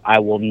wife I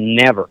will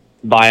never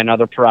buy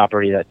another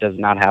property that does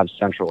not have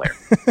central air.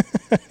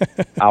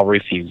 I'll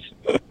refuse.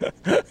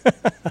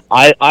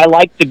 I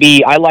like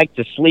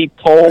to sleep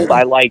cold.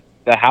 I like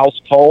the house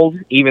cold,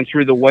 even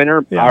through the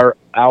winter. Yeah.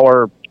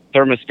 Our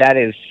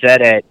thermostat is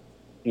set at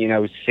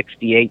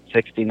 68,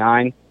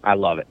 69. I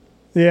love it.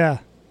 Yeah.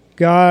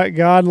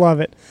 God love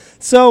it.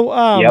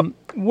 So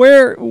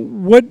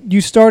what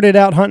you started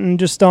out hunting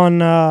just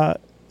on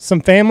some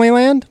family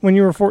land when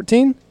you were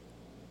 14?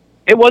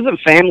 It wasn't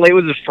family. It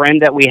was a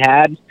friend that we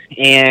had,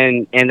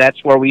 and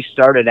that's where we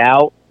started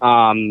out.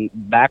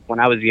 Back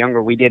when I was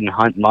younger, we didn't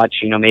hunt much,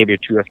 maybe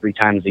 2 or 3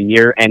 times a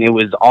year, and it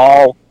was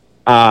all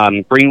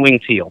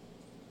green-winged teal.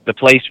 The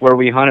place where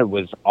we hunted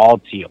was all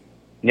teal.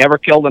 Never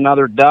killed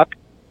another duck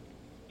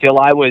till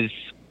I was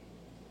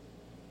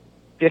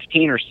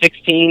 15 or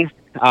 16.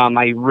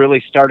 I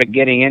really started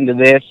getting into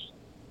this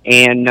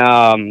and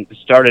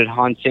started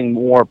hunting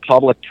more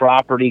public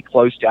property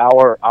close to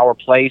our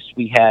place.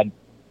 We had,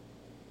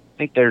 I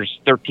think there's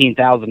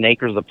 13,000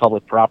 acres of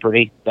public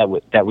property that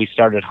we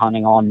started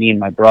hunting on, me and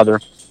my brother.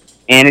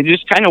 And it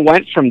just kind of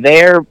went from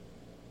there.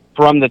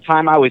 From the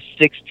time I was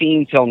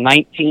 16 till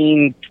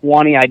 19,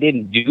 20, I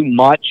didn't do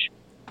much.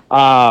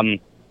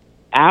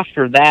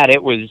 After that,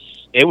 it was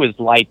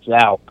lights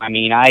out. I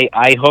mean,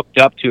 I hooked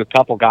up to a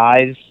couple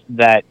guys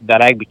that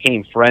I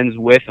became friends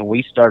with, and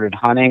we started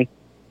hunting.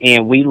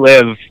 And we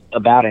live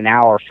about an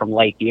hour from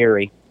Lake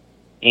Erie,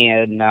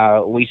 and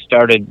we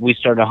started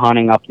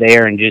hunting up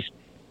there, and just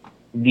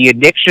the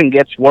addiction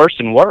gets worse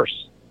and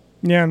worse.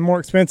 Yeah, and more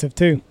expensive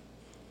too.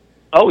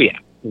 Oh yeah,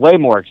 way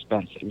more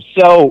expensive.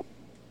 So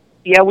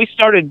yeah, we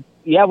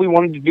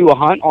wanted to do a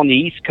hunt on the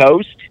East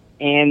Coast,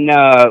 and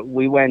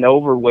we went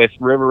over with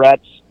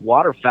Riverette's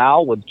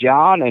waterfowl with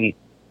John, and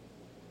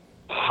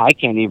I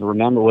can't even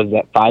remember. Was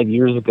that 5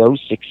 years ago,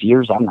 6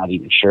 years? I'm not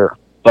even sure.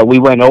 But we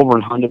went over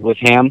and hunted with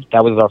him.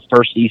 That was our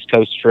first East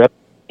Coast trip,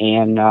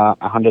 and I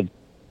hunted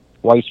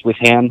twice with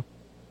him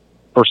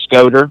for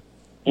Scoter.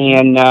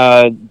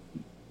 And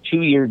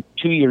 2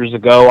 years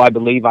ago, I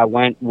believe I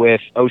went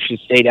with Ocean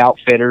State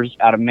Outfitters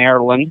out of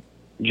Maryland.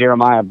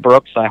 Jeremiah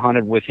Brooks. I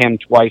hunted with him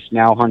twice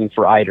now, hunting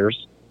for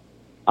eiders.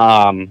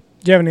 Do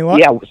you have any luck?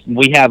 Yeah,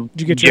 we have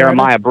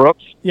Jeremiah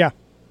Brooks. Yeah.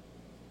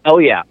 Oh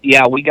yeah,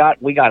 we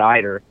got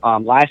eider.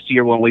 Last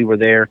year when we were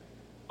there,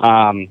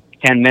 10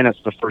 minutes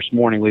the first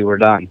morning we were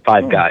done.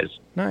 5 guys.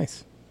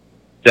 Nice.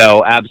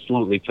 So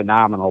absolutely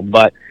phenomenal.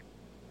 But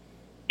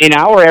in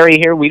our area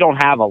here, we don't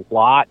have a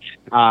lot.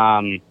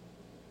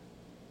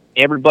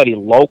 Everybody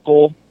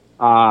local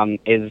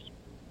is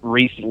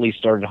recently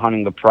started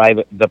hunting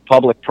the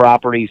public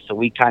property, so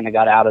we kind of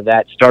got out of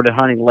that. Started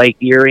hunting Lake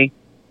Erie.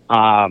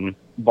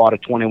 Bought a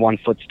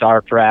 21-foot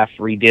Starcraft,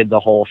 redid the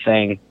whole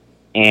thing,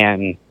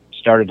 and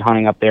started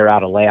hunting up there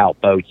out of layout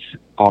boats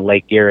on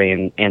Lake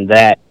Erie, and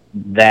that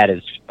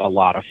is a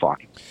lot of fun.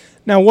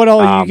 Now, what all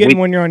are you getting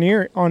when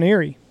you're on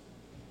Erie?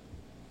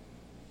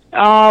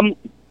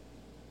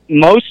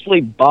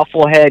 Mostly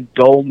bufflehead,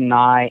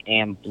 goldeneye,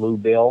 and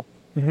bluebill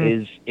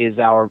is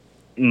our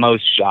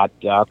most shot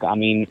duck. I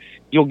mean,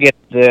 you'll get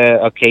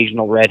the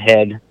occasional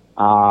redhead.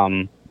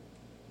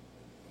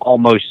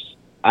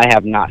 I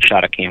have not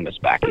shot a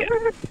canvasback yet.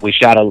 We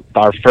shot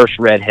our first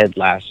redhead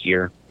last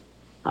year.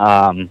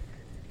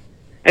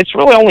 It's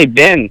really only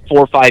been 4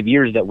 or 5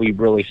 years that we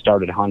really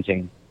started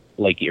hunting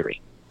Lake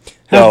Erie.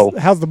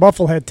 How's the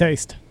bufflehead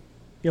taste?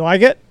 You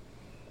like it?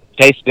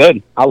 Tastes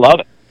good. I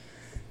love it.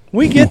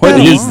 We get What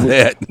that. is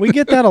that? We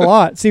get that a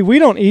lot. See, we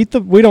don't eat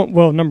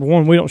well, number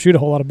one, we don't shoot a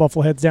whole lot of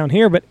buffleheads down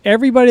here, but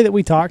everybody that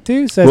we talk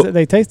to says that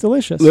they taste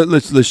delicious.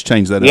 Let's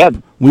change that up.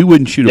 We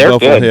wouldn't shoot a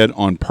bufflehead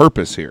on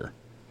purpose here.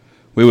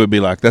 We would be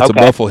like, that's a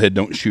bufflehead,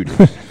 don't shoot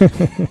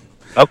it.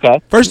 Okay.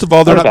 First of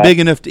all, they're not big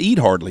enough to eat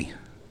hardly.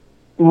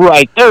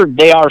 Right.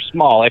 They are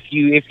small. If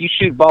you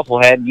shoot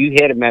bufflehead, you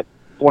hit them at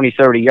 20,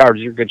 30 yards,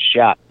 you're a good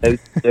shot.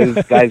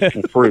 Those guys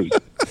can cruise.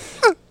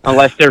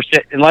 Unless they're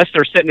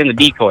sitting in the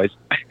decoys.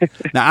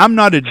 Now, I'm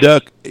not a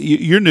duck.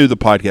 You're new to the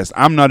podcast.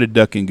 I'm not a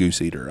duck and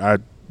goose eater.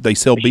 They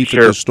sell beef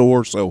at the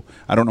store, so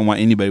I don't know why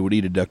anybody would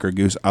eat a duck or a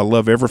goose. I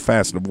love every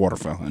facet of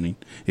waterfowl hunting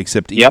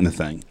except eating the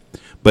thing.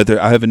 But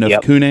I have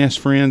enough coon-ass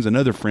friends and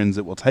other friends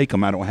that will take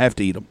them. I don't have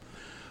to eat them.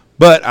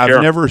 But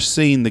I've never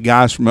seen the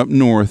guys from up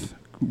north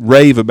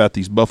rave about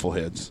these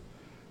buffleheads.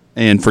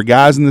 And for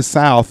guys in the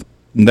South,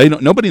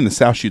 nobody in the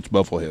South shoots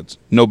buffleheads.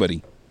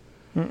 Nobody.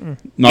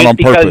 Not on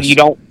purpose.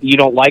 Because you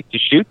don't like to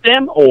shoot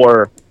them,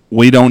 or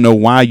we don't know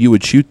why you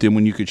would shoot them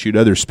when you could shoot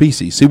other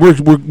species. See, we're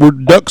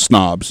duck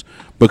snobs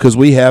because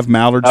we have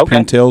mallards,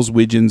 pintails,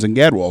 widgeons, and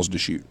gadwalls to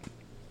shoot.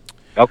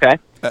 Okay.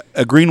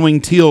 A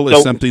green-winged teal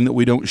is something that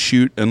we don't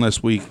shoot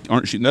unless we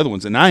aren't shooting other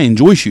ones, and I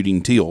enjoy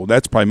shooting teal.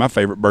 That's probably my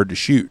favorite bird to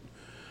shoot.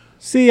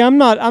 See, I'm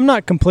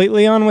not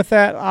completely on with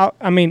that.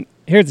 I mean,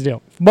 here's the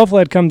deal: if a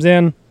bufflehead comes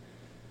in,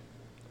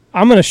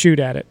 I'm going to shoot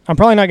at it. I'm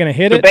probably not going to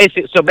hit it.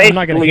 So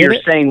basically,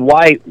 you're saying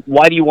why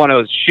do you want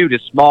to shoot a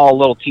small,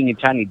 little, teeny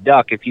tiny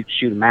duck if you can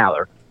shoot a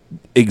mallard?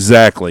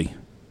 Exactly.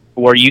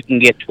 Where you can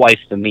get twice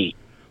the meat.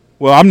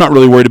 Well, I'm not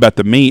really worried about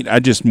the meat.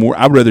 I'd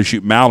rather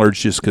shoot mallards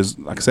just because,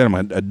 like I said, I'm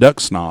a duck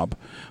snob.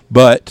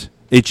 But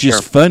it's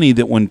just funny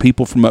that when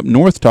people from up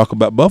north talk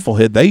about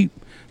bufflehead,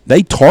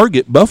 they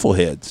target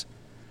buffleheads.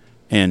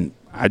 And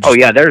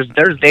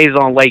there's days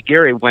on Lake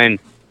Erie when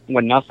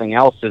nothing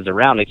else is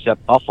around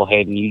except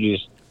bufflehead, and you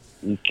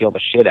kill the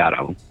shit out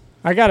of them.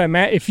 I gotta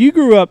imagine if you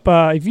grew up,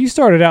 if you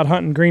started out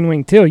hunting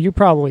green-winged teal, you're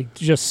probably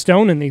just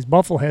stoning these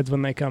buffleheads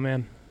when they come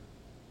in.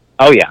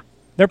 Oh yeah,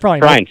 they're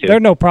probably they're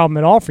no problem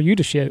at all for you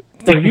to shoot.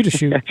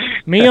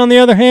 Me, on the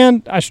other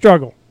hand, I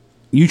struggle.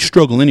 You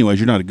struggle anyways.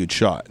 You're not a good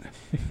shot.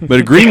 But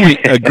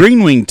a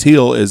green-winged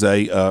teal is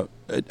a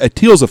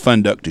teal's a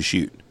fun duck to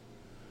shoot.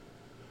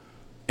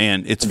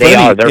 And it's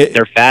funny.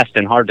 They're fast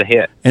and hard to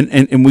hit.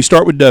 And we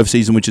start with dove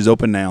season, which is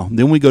open now.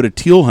 Then we go to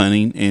teal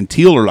hunting, and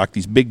teal are like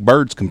these big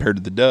birds compared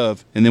to the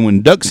dove. And then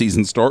when duck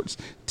season starts,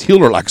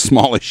 teal are like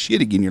small as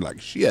shit again. You're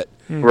like, shit.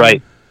 Mm-hmm.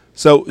 Right.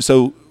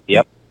 So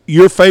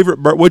your favorite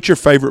bird? What's your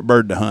favorite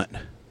bird to hunt?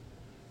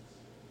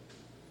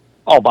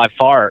 Oh, by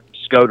far,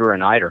 Scoter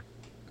and eider.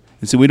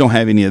 And so we don't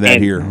have any of that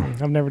here.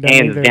 I've never done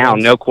hands down,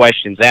 no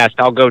questions asked.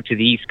 I'll go to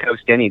the East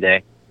Coast any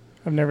day.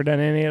 I've never done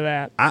any of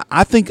that.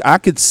 I think I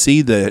could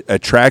see the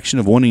attraction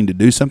of wanting to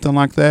do something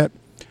like that,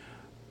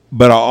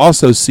 but I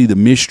also see the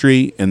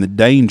mystery and the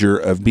danger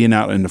of being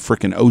out in the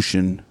frickin'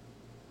 ocean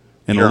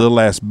in a little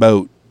ass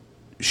boat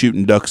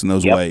shooting ducks in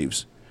those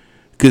waves.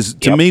 Because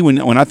to me,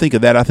 when I think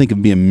of that, I think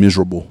of being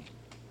miserable.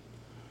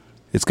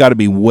 It's got to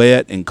be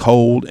wet and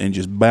cold and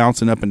just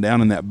bouncing up and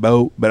down in that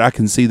boat, but I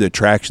can see the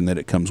attraction that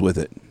it comes with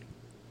it.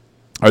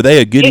 Are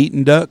they a good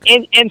eating duck?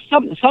 And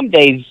some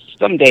days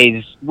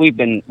we've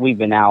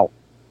been out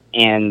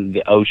in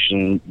the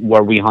ocean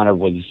where we hunted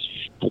was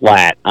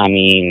flat. I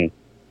mean,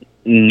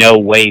 no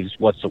waves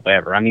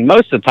whatsoever. I mean,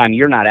 most of the time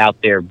you're not out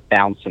there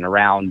bouncing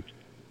around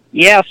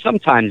Yeah,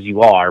 sometimes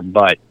you are,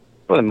 but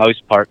for the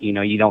most part,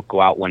 you don't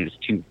go out when it's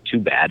too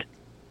bad.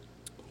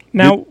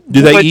 Now,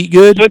 do they eat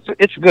good? So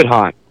it's a good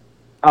hunt.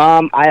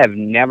 I have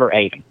never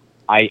ate them.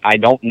 I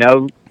don't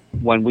know.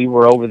 When we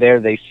were over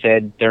there, they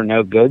said they're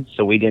no good,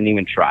 so we didn't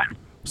even try them.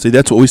 See,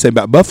 that's what we say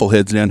about buffalo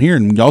heads down here,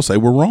 and y'all say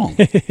we're wrong.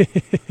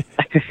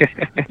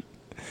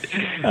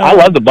 I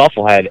love the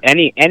bufflehead.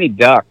 Any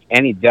duck.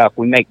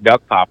 We make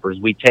duck poppers.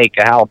 We take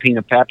a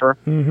jalapeno pepper,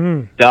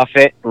 stuff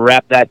it,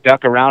 wrap that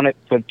duck around it,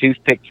 put a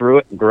toothpick through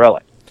it, and grill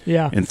it.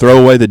 Yeah. And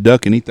throw away the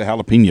duck and eat the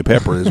jalapeno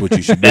pepper is what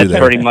you should do. That's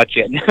pretty much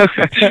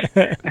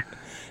it.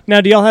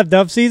 Now, do y'all have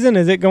dove season?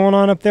 Is it going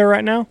on up there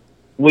right now?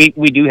 We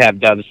do have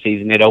dove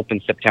season. It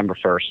opens September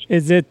 1st.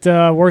 Is it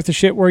worth a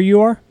shit where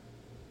you are?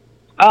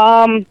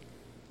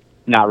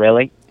 Not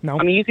really. No.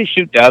 I mean, you can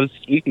shoot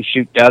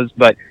doves,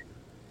 but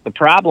the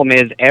problem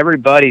is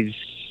everybody's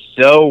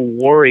so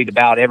worried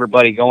about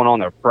everybody going on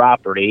their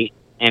property,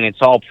 and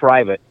it's all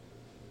private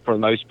for the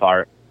most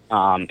part.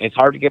 It's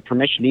hard to get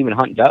permission to even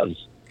hunt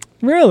doves.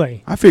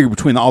 Really? I figure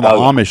between all the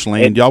Amish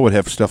land, y'all would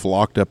have stuff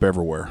locked up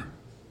everywhere.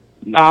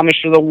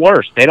 Amish are the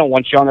worst. They don't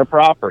want you on their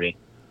property.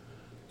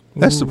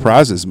 That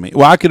surprises me.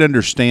 Well, I could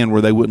understand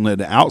where they wouldn't let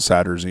the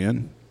outsiders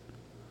in.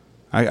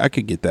 I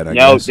could get that, I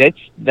guess. No,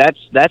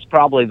 that's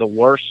probably the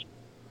worst.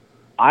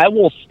 I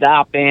will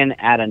stop in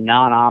at a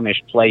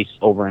non-Amish place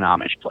over an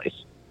Amish place,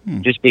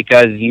 just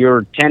because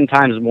you're 10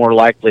 times more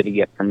likely to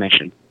get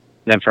permission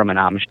than from an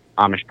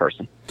Amish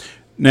person.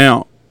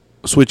 Now,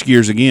 switch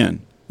gears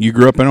again. You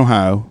grew up in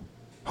Ohio,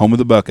 home of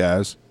the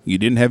Buckeyes. You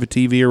didn't have a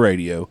TV or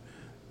radio.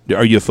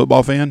 Are you a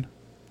football fan?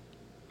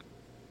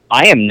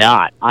 I am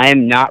not. I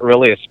am not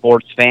really a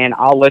sports fan.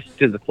 I'll listen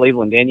to the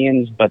Cleveland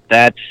Indians, but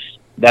that's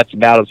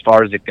about as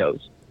far as it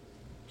goes.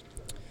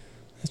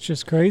 That's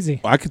just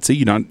crazy. Well, I could see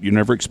you're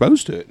never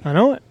exposed to it. I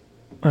know it.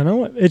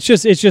 It's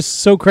just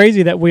so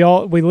crazy that we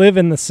live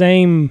in the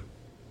same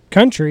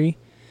country,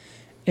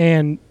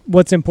 and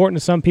what's important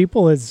to some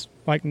people is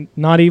like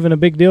not even a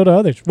big deal to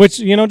others. Which,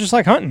 just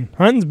like hunting.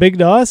 Hunting's big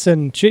to us,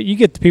 and shit, you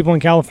get the people in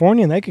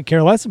California and they could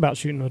care less about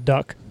shooting a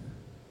duck.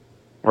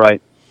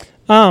 Right.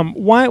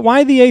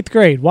 Why the 8th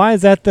grade? Why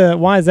is that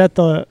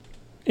the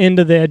end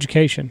of the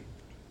education?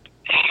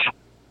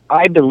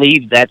 I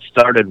believe that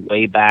started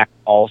way back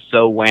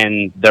also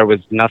when there was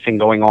nothing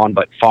going on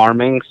but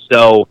farming,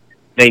 so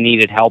they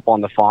needed help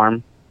on the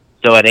farm.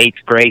 So at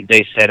 8th grade,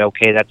 they said,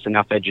 okay, that's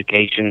enough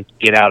education.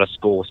 Get out of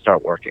school,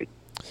 start working.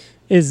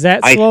 Is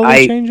that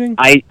slowly changing?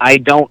 I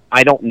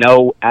don't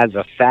know as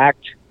a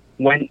fact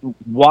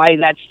why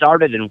that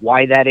started and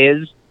why that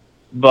is,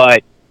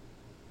 but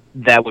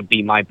that would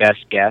be my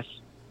best guess.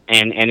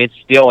 And it's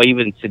still,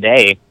 even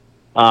today,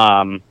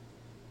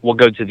 we'll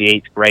go to the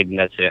 8th grade and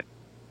that's it.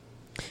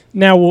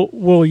 Now,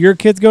 will your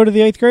kids go to the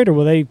 8th grade, or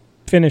will they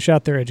finish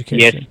out their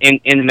education? Yes,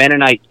 in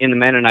the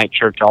Mennonite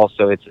church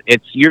also,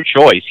 it's your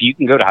choice. You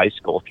can go to high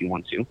school if you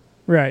want to.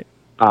 Right.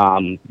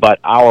 But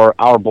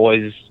our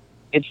boys,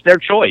 it's their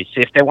choice.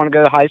 If they want to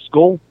go to high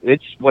school,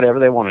 it's whatever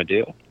they want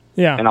to do.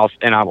 Yeah.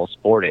 And I will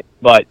support it.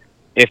 But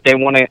if they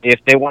want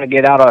to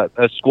get out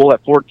of school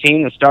at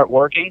 14 and start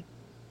working,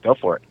 go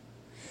for it.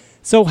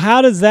 So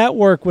how does that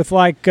work with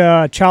like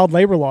child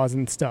labor laws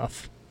and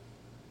stuff?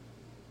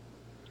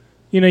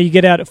 You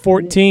get out at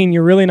 14,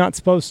 you're really not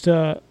supposed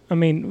to. I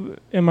mean,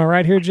 am I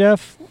right here,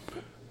 Jeff?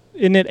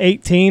 Isn't it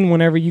 18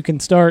 whenever you can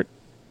start?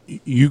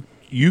 You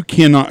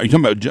cannot. Are you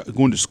talking about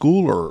going to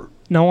school or?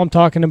 No, I'm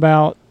talking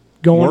about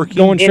going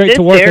straight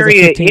to in work this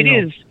area, as a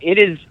 15-year-old.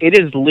 It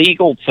is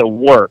legal to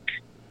work,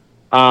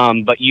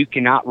 but you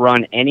cannot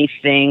run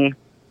anything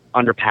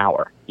under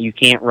power. You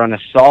can't run a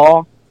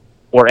saw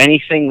or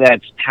anything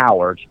that's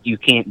powered. You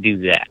can't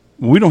do that.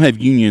 We don't have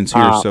unions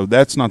here, so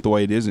that's not the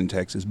way it is in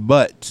Texas.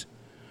 But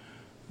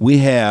we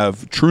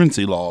have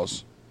truancy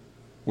laws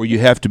where you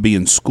have to be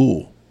in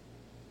school.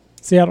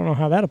 See, I don't know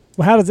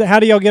how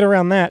do y'all get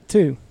around that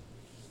too?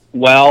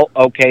 Well,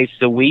 okay,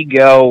 so we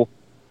go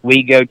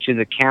to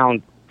the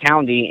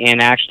county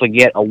and actually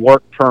get a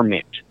work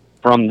permit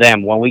from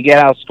them. When we get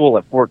out of school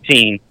at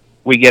 14,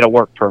 we get a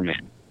work permit.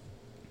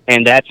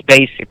 And that's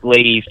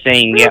basically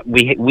saying, yeah,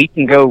 we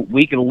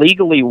can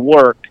legally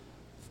work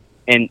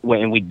and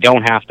we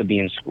don't have to be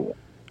in school.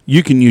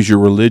 You can use your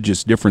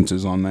religious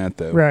differences on that,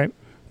 though. Right.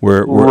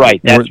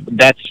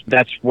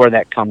 That's where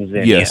that comes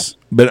in. Yes.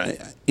 Yeah.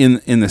 But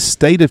in the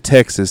state of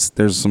Texas,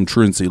 there's some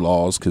truancy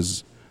laws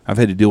because I've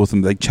had to deal with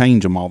them. They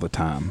change them all the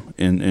time.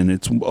 And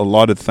it's a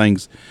lot of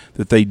things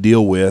that they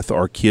deal with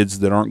are kids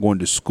that aren't going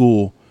to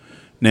school.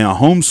 Now,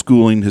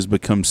 homeschooling has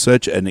become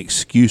such an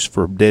excuse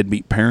for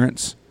deadbeat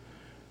parents.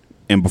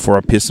 And before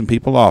I piss some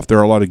people off, there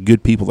are a lot of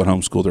good people that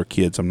homeschool their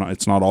kids.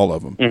 It's not all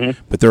of them. Mm-hmm.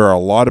 But there are a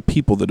lot of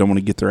people that don't want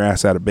to get their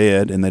ass out of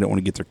bed, and they don't want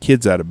to get their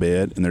kids out of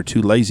bed, and they're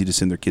too lazy to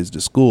send their kids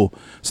to school,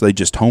 so they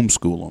just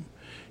homeschool them.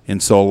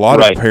 And so a lot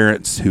of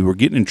parents who are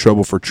getting in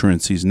trouble for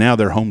truancies, now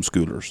they're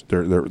homeschoolers.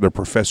 They're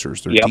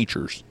professors. They're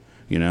teachers,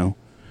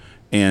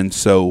 And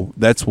so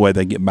that's why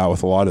they get by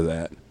with a lot of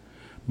that.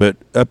 But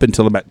up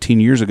until about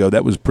 10 years ago,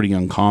 that was pretty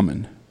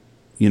uncommon.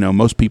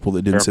 Most people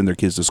that didn't send their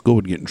kids to school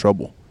would get in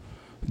trouble.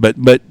 But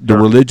the Sure.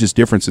 religious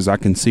differences, I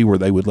can see where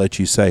they would let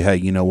you say, hey,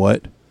 you know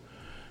what?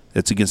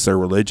 It's against their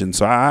religion.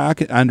 So I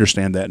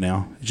understand that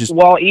now. It's just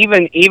Well,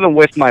 even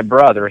with my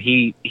brother,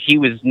 he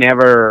was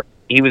never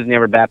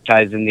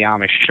baptized in the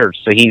Amish church,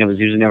 so he was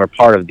never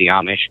part of the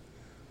Amish.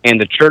 And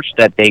the church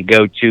that they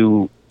go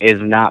to is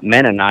not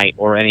Mennonite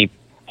or any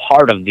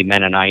part of the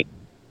Mennonite.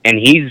 And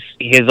his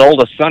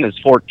oldest son is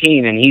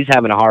 14, and he's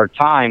having a hard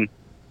time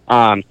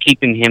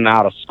keeping him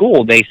out of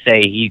school. They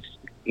say he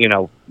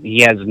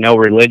has no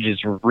religious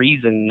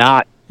reason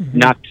not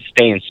to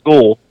stay in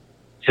school,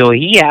 so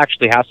he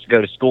actually has to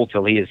go to school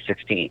till he is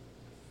 16,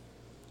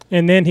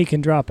 And then he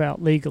can drop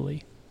out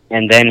legally.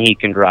 and then he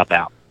can drop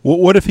out.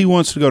 what if he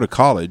wants to go to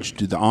college?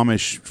 Do the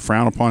Amish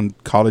frown upon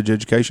college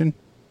education?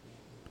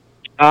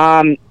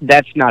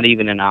 That's not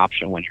even an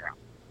option when you're out.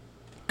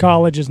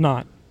 College is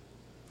not.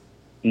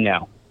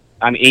 No,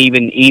 I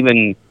mean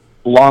even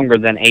longer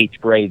than 8th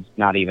grade's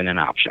not even an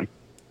option.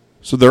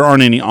 So there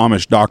aren't any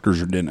Amish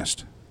doctors or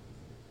dentists.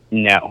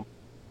 No.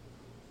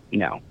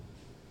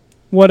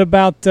 What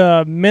about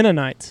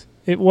Mennonites?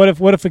 What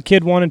if a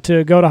kid wanted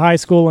to go to high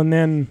school and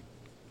then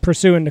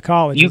pursue into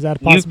college? Is that a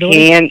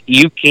possibility?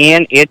 You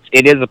can. It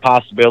is a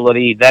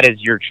possibility. That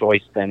is your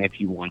choice then if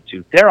you want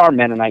to. There are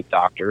Mennonite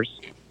doctors,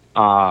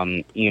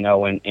 and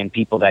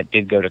people that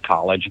did go to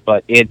college,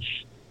 but it's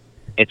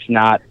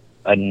not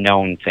a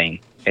known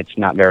thing. It's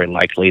not very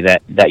likely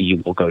that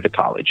you will go to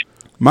college.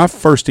 My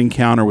first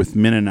encounter with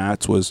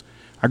Mennonites was,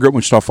 I grew up in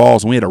Wichita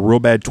Falls, and we had a real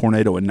bad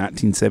tornado in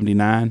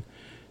 1979,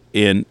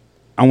 and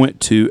I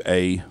went to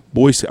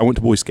Boy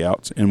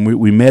Scouts, and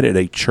we met at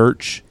a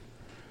church,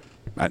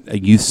 a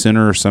youth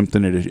center or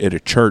something at a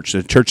church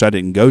I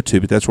didn't go to,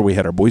 but that's where we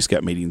had our Boy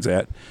Scout meetings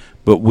at.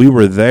 But we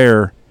were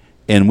there,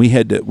 and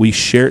we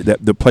shared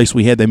that the place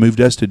we had. They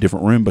moved us to a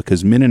different room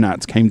because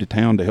Mennonites came to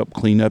town to help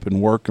clean up and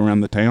work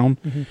around the town,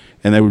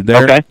 and they were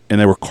there, Okay.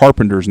 and they were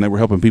carpenters, and they were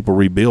helping people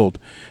rebuild.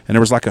 And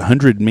there was like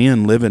 100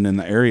 men living in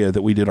the area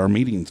that we did our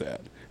meetings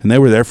at, and they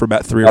were there for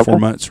about 3 or 4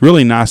 months.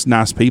 Really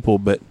nice people,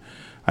 but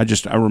I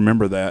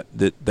remember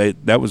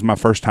that was my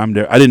first time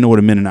there. I didn't know what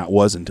a Mennonite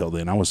was until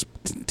then. I was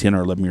 10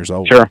 or 11 years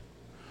old. Sure.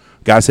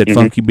 Guys had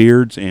funky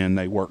beards, and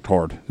they worked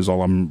hard, is all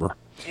I remember.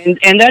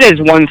 And that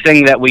is one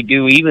thing that we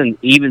do, even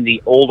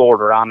the old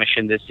order Amish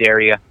in this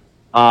area.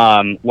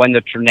 When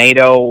the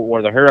tornado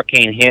or the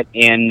hurricane hit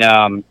in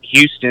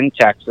Houston,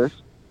 Texas,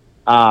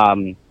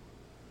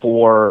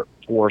 for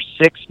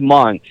 6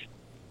 months,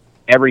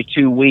 every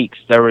 2 weeks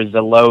there was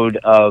a load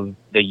of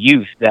the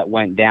youth that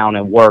went down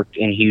and worked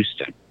in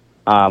Houston.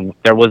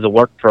 There was a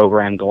work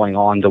program going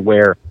on to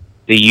where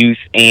the youth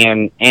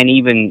and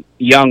even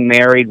young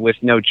married with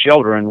no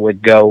children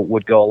would go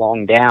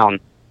along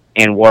down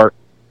and work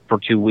for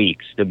 2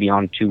 weeks to be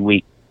on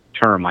 2-week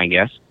term, I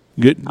guess.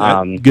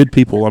 Good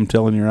people, I'm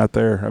telling you right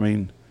there. I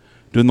mean,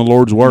 doing the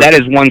Lord's work. That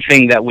is one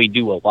thing that we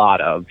do a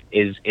lot of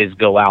is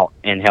go out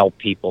and help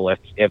people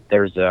if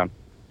there's a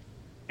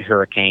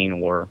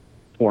hurricane or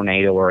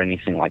tornado or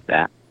anything like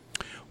that.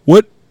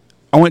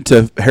 I went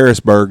to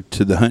Harrisburg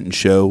to the hunting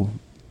show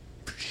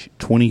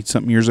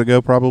 20-something years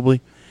ago probably,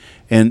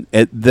 and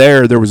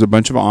there was a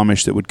bunch of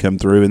Amish that would come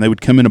through, and they would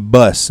come in a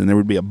bus, and there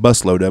would be a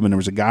bus load of them, and there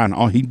was a guy, and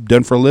all he'd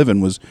done for a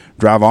living was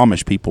drive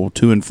Amish people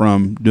to and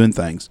from doing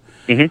things.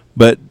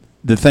 But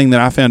the thing that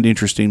I found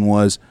interesting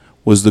was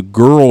the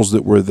girls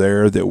that were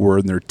there that were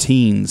in their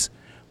teens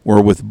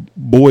were with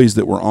boys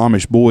that were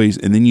Amish boys,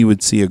 and then you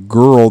would see a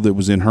girl that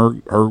was in her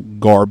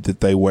garb that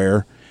they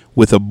wear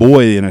with a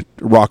boy in a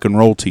rock and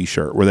roll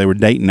T-shirt, where they were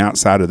dating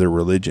outside of their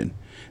religion.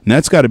 And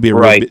that's got to be a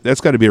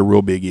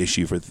real big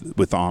issue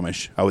with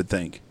Amish, I would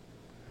think.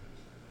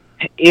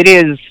 It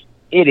is.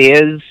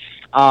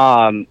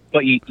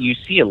 But you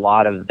see a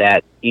lot of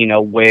that,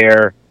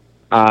 where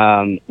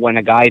when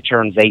a guy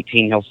turns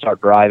 18, he'll start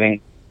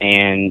driving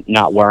and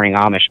not wearing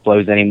Amish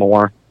clothes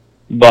anymore.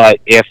 But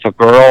if a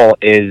girl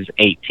is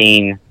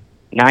 18,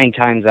 9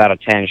 times out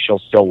of 10, she'll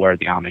still wear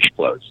the Amish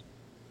clothes.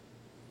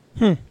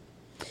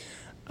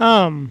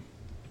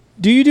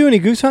 Do you do any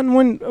goose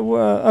hunting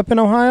up in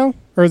Ohio,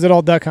 or is it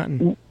all duck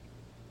hunting?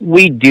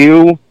 We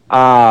do.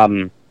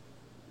 I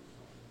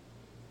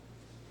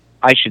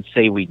should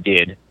say we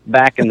did.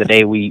 Back in the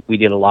day, we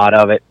did a lot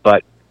of it,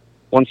 but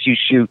once you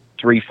shoot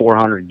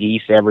 300-400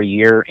 geese every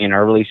year in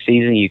early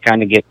season, you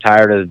kind of get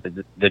tired of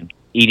the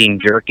eating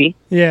jerky.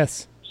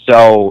 Yes.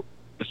 So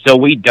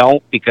we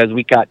don't, because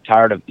we got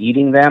tired of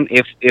eating them.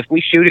 If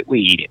we shoot it, we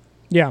eat it.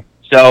 Yeah.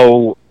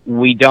 So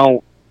we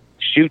don't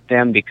shoot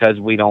them because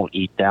we don't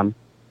eat them.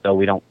 So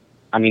we don't.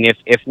 I mean,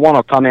 if one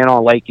will come in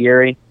on Lake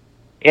Erie,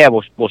 yeah,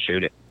 we'll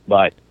shoot it.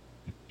 But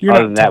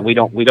other than that, we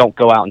don't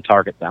go out and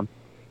target them.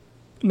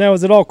 Now,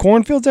 is it all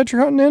cornfields that you're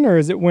hunting in, or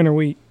is it winter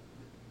wheat?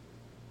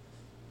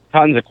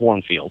 Tons of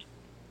cornfield.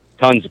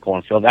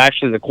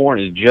 Actually, the corn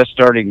is just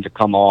starting to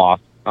come off.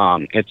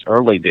 It's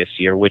early this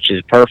year, which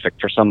is perfect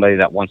for somebody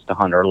that wants to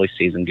hunt early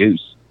season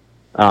goose.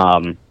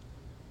 A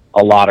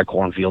lot of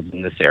cornfields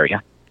in this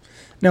area.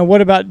 Now,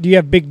 what about, do you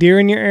have big deer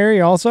in your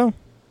area also?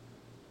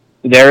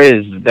 There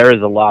is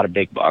a lot of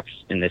big bucks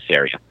in this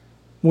area.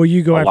 Will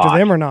you go after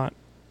them or not?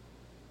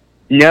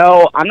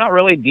 No, I'm not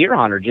really a deer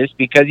hunter just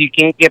because you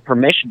can't get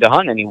permission to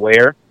hunt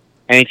anywhere.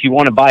 And if you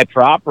want to buy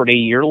property,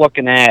 you're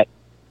looking at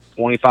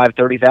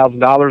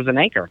 $25,000-$30,000 an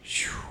acre.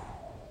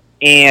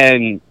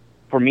 And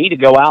for me to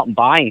go out and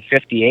buying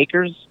 50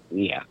 acres,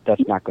 yeah,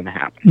 that's not going to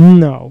happen.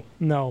 No.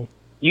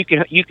 You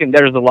can.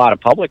 There's a lot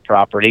of public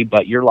property,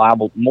 but you're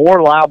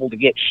more liable to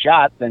get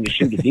shot than to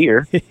shoot a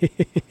deer.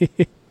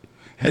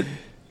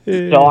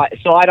 So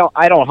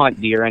I don't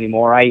hunt deer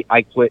anymore.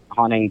 I quit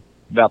hunting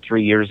about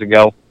 3 years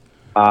ago.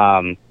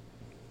 It's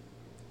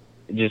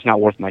just not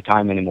worth my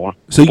time anymore.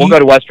 So we'll go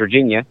to West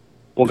Virginia.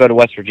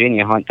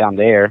 Hunt down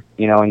there,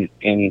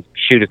 and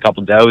shoot a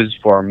couple does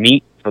for our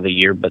meat for the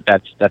year, but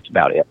that's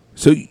about it.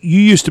 So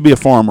you used to be a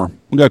farmer.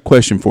 We got a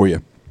question for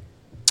you.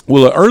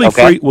 Will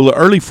the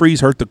early freeze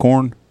hurt the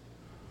corn,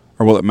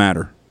 or will it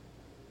matter?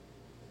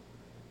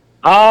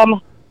 I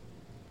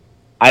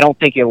don't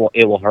think it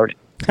will hurt it.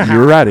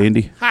 You're right,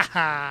 Andy.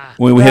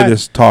 We had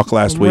this talk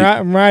last week.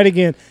 I'm right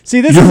again.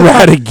 See, this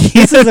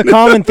This is a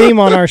common theme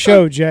on our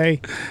show, Jay.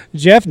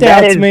 Jeff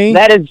doubts me.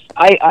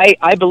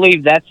 I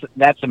believe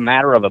that's a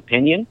matter of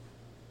opinion.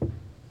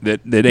 That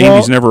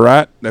Andy's never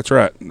right? That's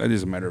right. That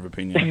is a matter of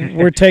opinion.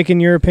 We're taking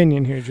your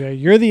opinion here, Jay.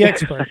 You're the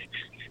expert.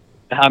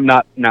 I'm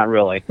not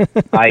really.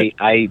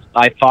 I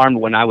farmed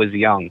when I was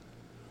young.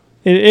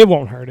 It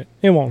won't hurt it.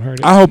 It won't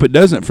hurt it. I hope it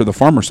doesn't for the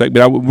farmer's sake,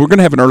 but we're going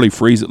to have an early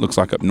freeze, it looks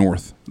like, up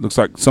north. It looks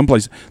like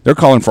someplace they're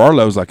calling for our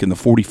lows like in the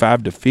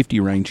 45 to 50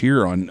 range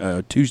here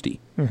on Tuesday,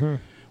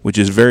 which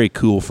is very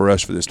cool for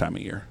us for this time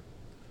of year.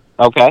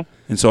 Okay.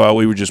 And so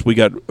we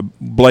got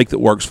Blake that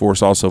works for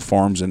us also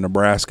farms in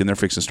Nebraska, and they're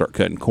fixing to start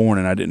cutting corn,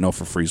 and I didn't know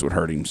if a freeze would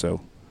hurt him. So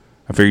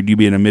I figured you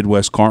being a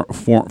Midwest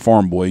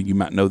farm boy, you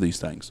might know these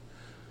things.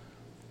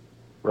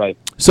 Right.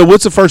 So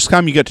what's the first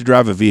time you got to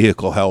drive a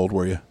vehicle? How old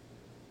were you?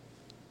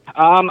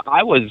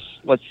 I was,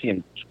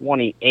 I'm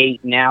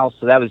 28 now,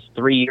 so that was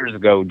 3 years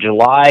ago.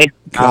 July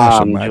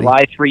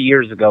 3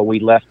 years ago,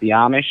 we left the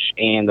Amish,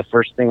 and the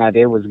first thing I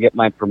did was get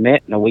my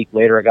permit, and a week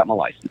later, I got my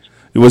license.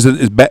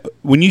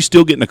 When you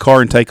still get in the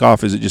car and take off,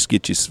 does it just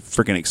get you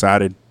freaking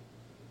excited?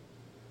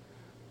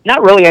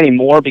 Not really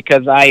anymore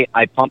because I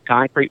pump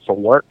concrete for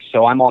work,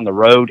 so I'm on the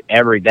road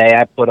every day.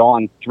 I put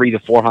on 300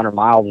 to 400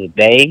 miles a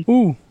day.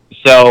 Ooh.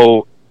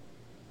 So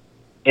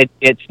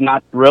it's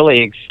not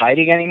really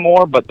exciting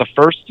anymore, but the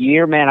first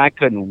year, man, I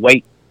couldn't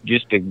wait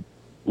just to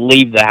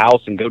leave the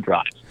house and go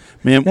drive.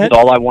 Man, that's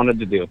all I wanted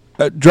to do.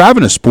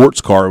 Driving a sports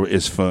car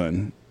is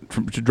fun.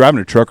 Driving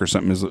a truck or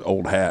something is an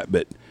old hat,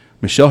 but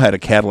Michelle had a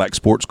Cadillac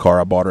sports car.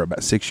 I bought her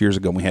about 6 years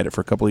ago, and we had it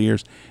for a couple of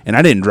years. And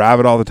I didn't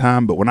drive it all the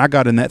time, but when I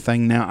got in that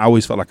thing now, I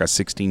always felt like I was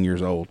 16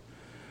 years old.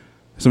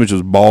 So much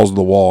was balls to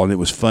the wall, and it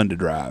was fun to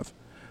drive.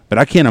 But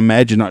I can't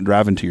imagine not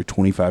driving till you're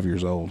 25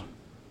 years old.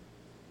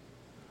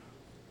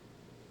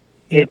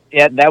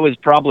 That was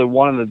probably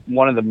one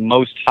of the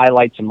most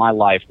highlights of my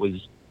life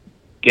was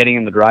getting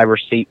in the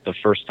driver's seat the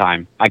first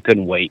time. I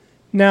couldn't wait.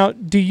 Now,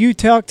 do you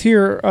talk to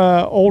your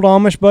old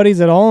Amish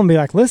buddies at all and be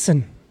like,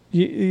 listen,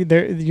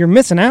 you're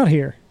missing out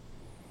here?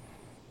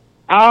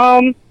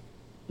 Not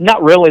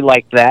really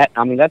like that.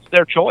 I mean, that's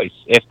their choice.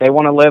 If they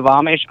want to live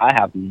Amish, I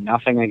have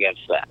nothing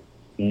against that.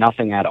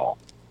 Nothing at all.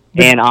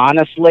 And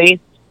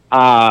honestly,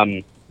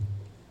 my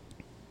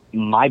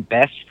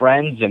best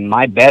friends and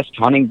my best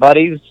hunting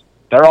buddies,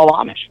 they're all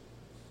Amish.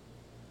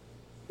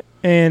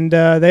 And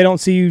they don't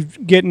see you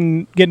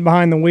getting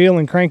behind the wheel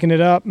and cranking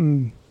it up,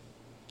 and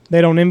they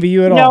don't envy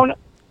you at all? No.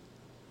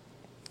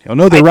 Hell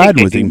no, they're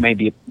riding with him.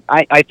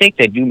 I think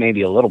they do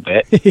maybe a little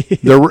bit.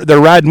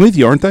 They're riding with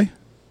you, aren't they?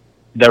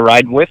 They're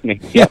riding with me.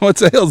 Yeah, what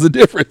the hell's the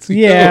difference?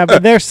 Yeah,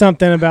 but there's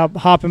something about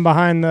hopping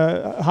behind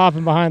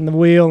the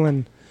wheel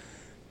and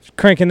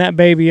cranking that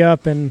baby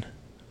up and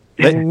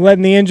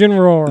letting the engine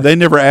roar. They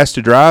never asked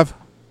to drive?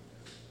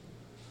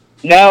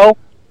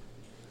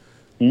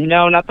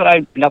 No, not that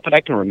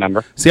I can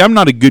remember. See, I'm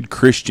not a good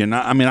Christian.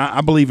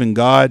 I believe in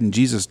God and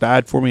Jesus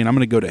died for me, and I'm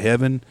going to go to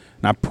heaven.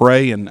 And I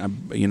pray, and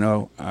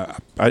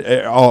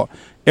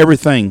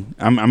everything.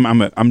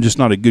 I'm just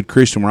not a good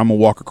Christian where I'm going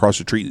to walk across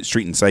the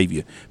street and save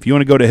you. If you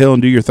want to go to hell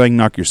and do your thing,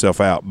 knock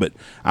yourself out. But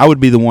I would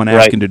be the one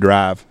asking to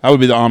drive. I would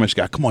be the Amish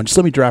guy. Come on, just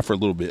let me drive for a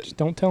little bit. Just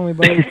don't tell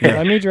anybody.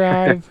 Let me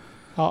drive.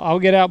 I'll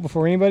get out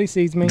before anybody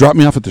sees me. Drop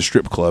me off at the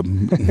strip club.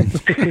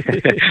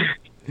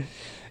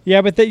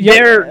 Yeah, but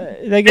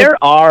there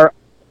are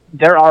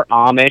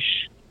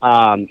Amish,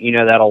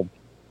 that'll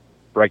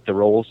break the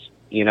rules.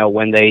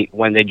 When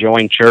they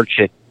join church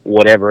at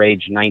whatever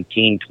age,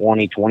 19,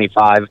 20,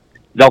 25,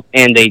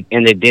 and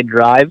they did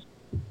drive,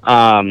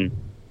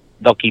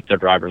 they'll keep their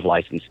driver's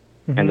license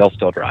and they'll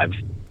still drive.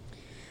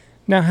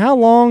 Now, how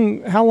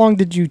long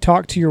did you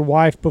talk to your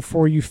wife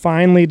before you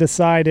finally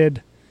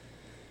decided,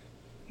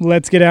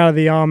 let's get out of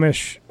the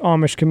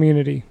Amish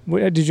community?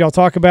 Did y'all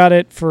talk about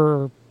it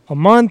for a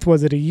month?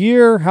 Was it a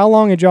year? How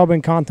long had y'all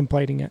been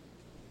contemplating it?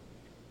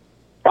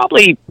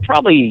 Probably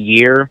a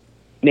year,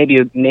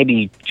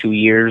 maybe 2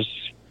 years,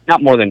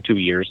 not more than 2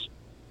 years.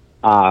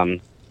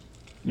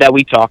 That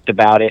we talked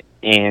about it,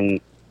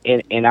 and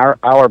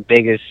our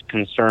biggest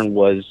concern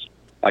was,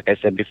 like I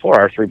said before,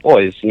 our three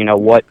boys.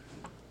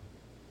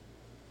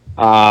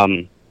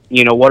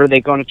 What are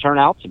they going to turn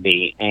out to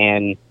be?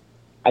 And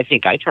I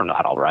think I turned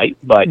out all right,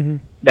 but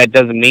that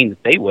doesn't mean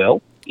that they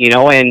will,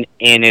 and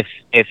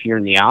if you're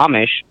in the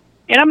Amish,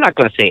 and I'm not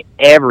going to say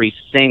every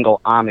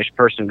single Amish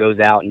person goes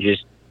out and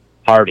just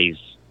parties,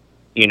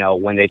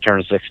 when they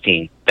turn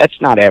 16. That's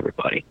not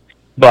everybody.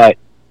 But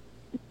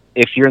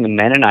if you're in the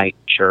Mennonite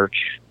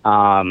church,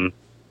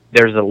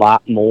 there's a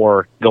lot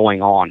more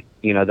going on.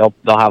 They'll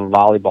have a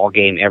volleyball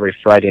game every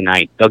Friday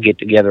night. They'll get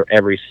together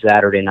every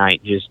Saturday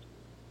night, just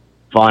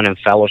fun and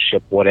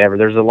fellowship, whatever.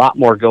 There's a lot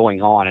more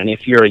going on. And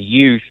if you're a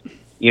youth,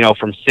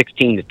 from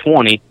 16 to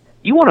 20,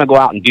 you want to go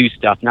out and do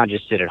stuff, not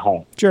just sit at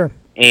home. Sure.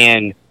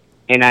 And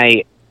in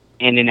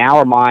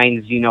our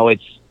minds,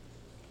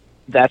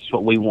 that's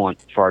what we want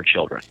for our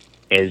children,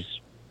 is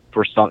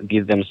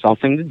give them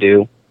something to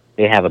do.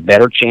 They have a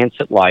better chance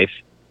at life.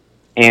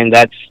 And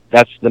that's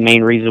the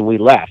main reason we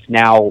left.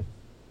 Now,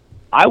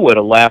 I would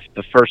have left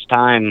the first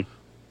time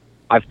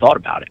I've thought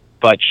about it,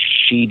 but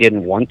she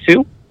didn't want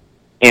to,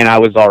 and I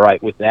was all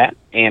right with that.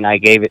 And I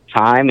gave it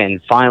time,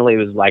 and finally it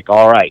was like,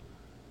 all right.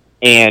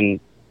 And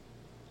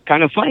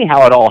kind of funny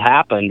how it all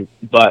happened,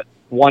 but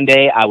one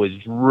day I was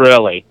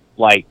really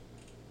like,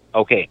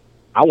 okay,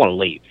 I want to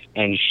leave.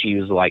 And she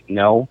was like,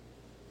 no,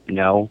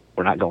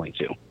 we're not going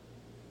to.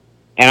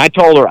 And I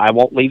told her I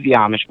won't leave the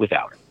Amish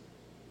without her.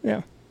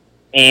 Yeah.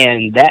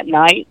 And that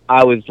night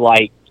I was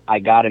like, I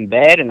got in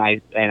bed and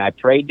I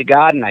prayed to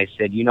God, and I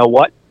said, you know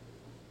what?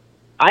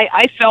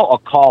 I felt a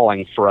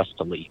calling for us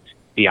to leave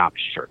the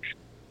Amish church.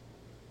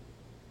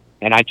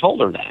 And I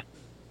told her that,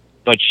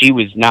 but she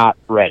was not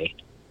ready.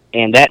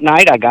 And that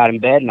night I got in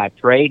bed and I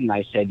prayed and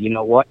I said, you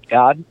know what,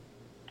 God,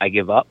 I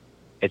give up.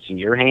 It's in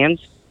your hands.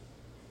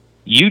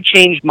 You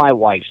changed my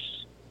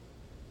wife's.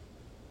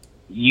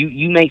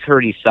 You make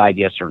her decide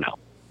yes or no.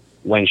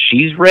 When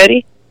she's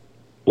ready,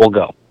 we'll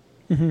go.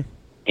 Mm-hmm.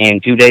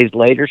 And 2 days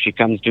later, she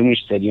comes to me.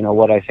 She said, "You know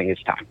what? I think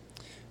it's time."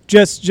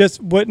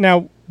 Just what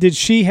now? Did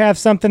she have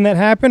something that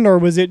happened, or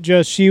was it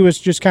just she was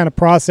just kind of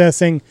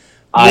processing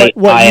what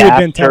you had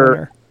been telling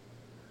her?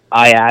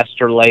 I asked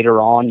her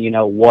later on,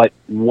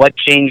 what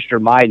changed her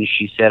mind, and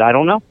she said, "I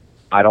don't know.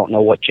 I don't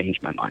know what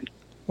changed my mind."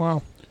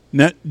 Wow.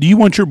 Now, do you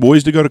want your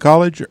boys to go to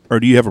college, or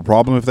do you have a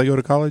problem if they go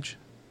to college?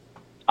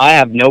 I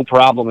have no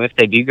problem if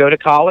they do go to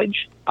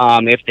college.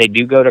 If they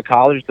do go to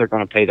college, they're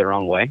going to pay their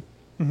own way.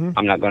 Mm-hmm.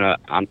 I'm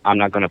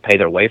not gonna pay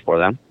their way for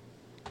them.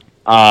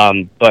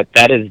 But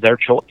that is their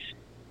choice.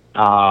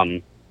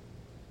 Like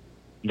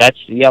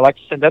I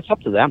said, that's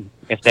up to them.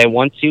 If they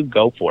want to,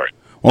 go for it.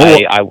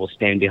 Well, I will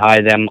stand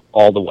behind them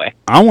all the way.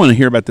 I want to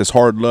hear about this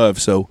hard love.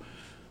 So,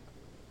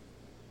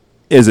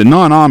 as a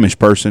non-Amish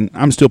person,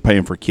 I'm still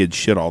paying for kids'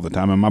 shit all the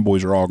time, and my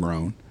boys are all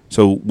grown.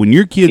 So, when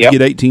your kids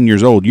get 18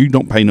 years old, you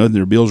don't pay none of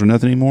their bills or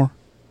nothing anymore?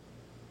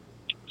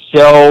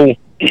 So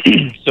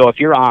if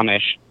you're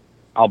Amish,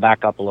 I'll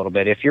back up a little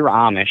bit. If you're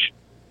Amish,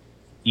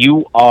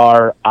 you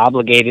are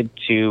obligated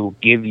to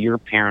give your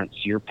parents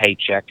your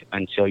paycheck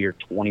until you're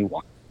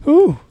 21.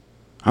 Ooh.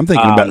 I'm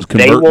thinking about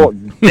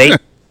converting.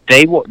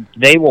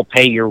 They will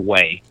pay your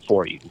way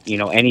for you.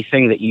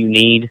 Anything that you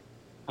need,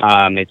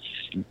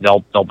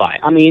 they'll buy.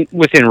 I mean,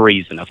 within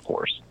reason, of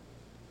course.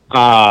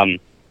 But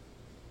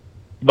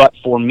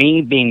for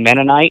me, being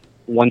Mennonite,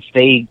 once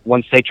they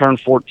turn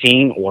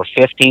 14 or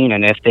 15,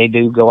 and if they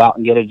do go out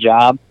and get a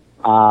job,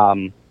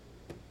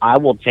 I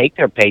will take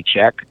their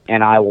paycheck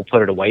and I will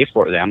put it away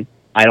for them.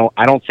 I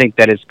don't think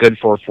that it's good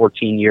for a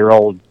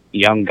 14-year-old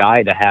young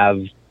guy to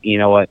have,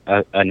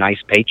 a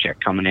nice paycheck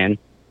coming in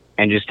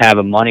and just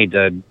having money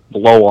to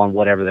blow on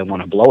whatever they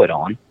want to blow it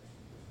on.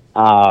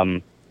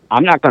 I'm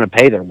not going to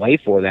pay their way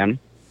for them.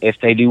 If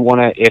they do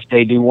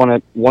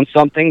want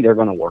something, they're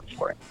going to work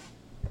for it.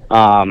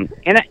 And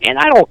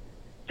I don't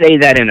say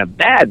that in a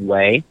bad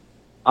way.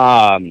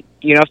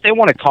 If they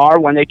want a car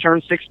when they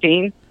turn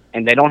 16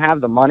 and they don't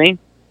have the money,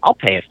 I'll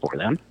pay it for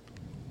them,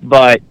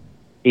 but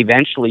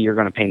eventually you're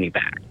going to pay me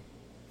back.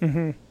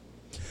 Mm-hmm.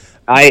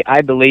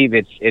 I believe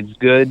it's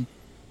good,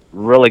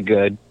 really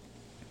good,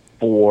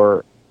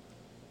 for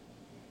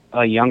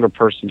a younger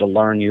person to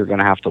learn you're going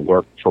to have to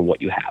work for what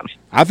you have.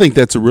 I think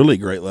that's a really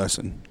great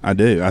lesson. I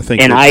do. I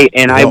think,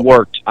 I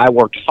worked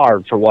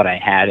hard for what I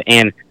had,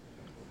 and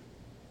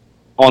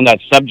on that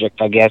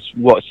subject, I guess.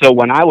 So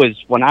when I was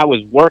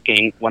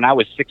working, when I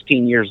was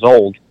 16 years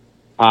old.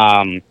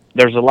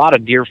 There's a lot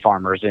of deer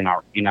farmers in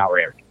our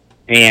area,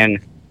 and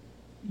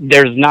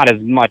there's not as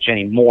much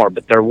anymore,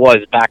 but there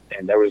was back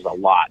then. There was a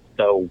lot.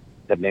 So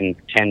that'd been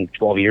 10,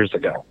 12 years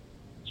ago.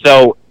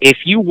 So if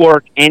you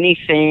work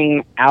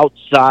anything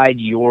outside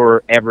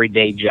your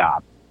everyday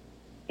job,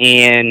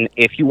 and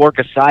if you work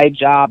a side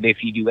job,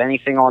 if you do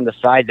anything on the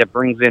side that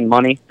brings in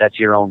money, that's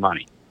your own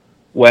money.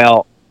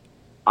 Well,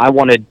 I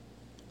wanted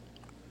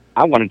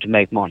to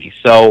make money.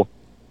 So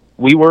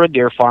we were a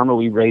deer farmer.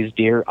 We raised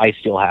deer. I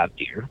still have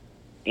deer.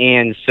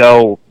 And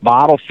so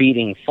bottle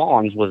feeding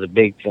fawns was a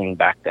big thing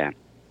back then.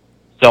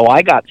 So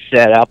I got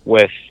set up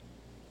with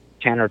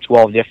 10 or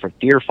 12 different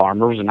deer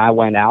farmers, and I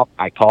went out,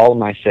 I called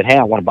them, I said, "Hey,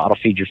 I want to bottle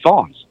feed your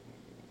fawns."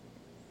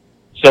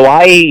 So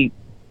I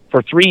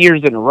for 3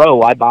 years in a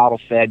row, I bottle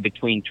fed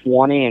between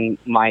 20 and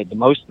the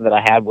most that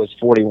I had was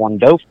 41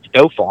 doe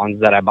fawns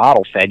that I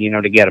bottle fed,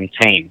 to get them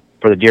tame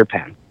for the deer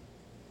pen.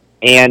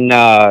 And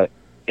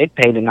it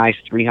paid a nice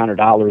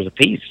 $300 a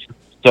piece.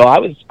 So I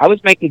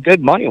was making good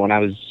money when I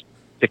was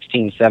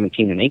 16,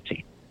 17, and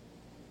 18.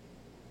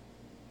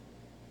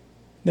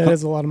 That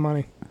is a lot of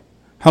money.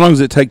 How long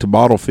does it take to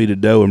bottle feed a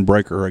doe and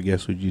break her, I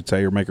guess, would you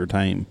say, or make her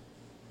tame?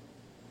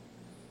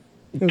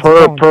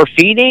 Per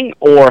feeding,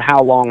 or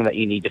how long that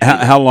you need to feed?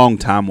 How long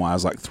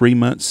time-wise? Like 3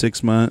 months,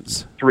 6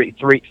 months? 3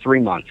 months. 3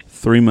 months.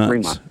 3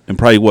 months. And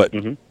probably what,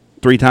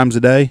 3 times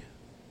a day?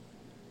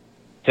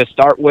 To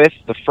start with,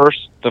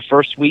 the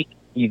first week,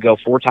 you go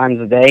 4 times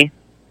a day.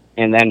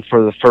 And then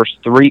for the first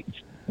 3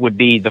 would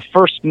be the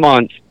first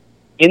month.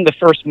 In the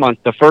first month,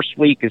 the first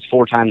week is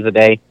 4 times a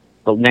day.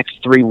 The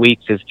next 3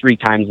 weeks is 3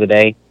 times a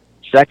day.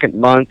 Second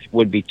month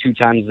would be 2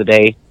 times a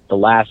day. The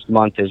last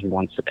month is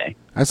once a day.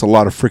 That's a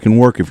lot of freaking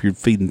work if you're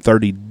feeding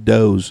 30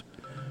 does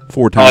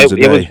 4 times a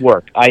day. It was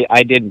work.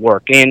 I did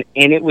work, and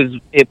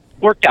it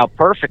worked out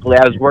perfectly.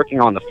 I was working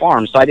on the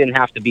farm, so I didn't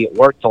have to be at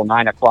work till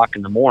 9 o'clock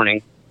in the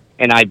morning,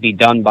 and I'd be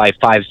done by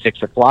 5,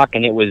 6 o'clock.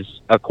 And it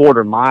was a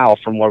quarter mile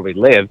from where we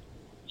lived,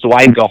 so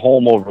I'd go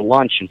home over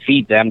lunch and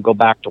feed them, go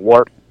back to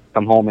work,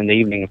 come home in the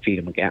evening and feed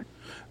them again.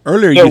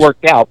 It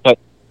worked out, but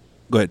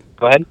go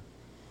Go ahead.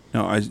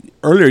 No,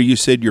 earlier you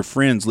said your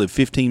friends live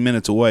 15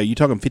 minutes away. You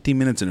talking 15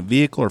 minutes in a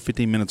vehicle or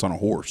 15 minutes on a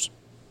horse?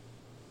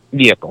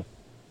 Vehicle.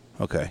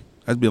 Okay,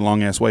 that'd be a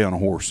long ass way on a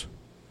horse.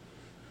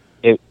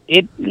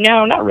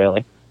 No, not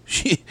really.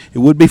 It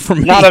would be for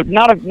me. Not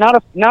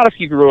if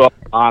you grew up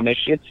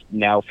Amish.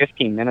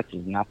 15 minutes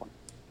is nothing.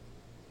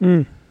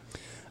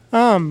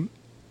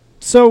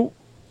 So,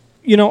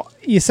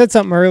 you said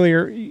something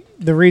earlier,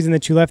 the reason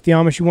that you left the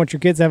Amish, you want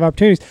your kids to have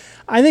opportunities.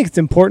 I think it's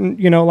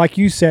important, like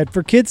you said,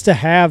 for kids to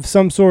have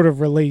some sort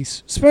of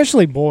release,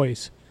 especially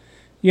boys.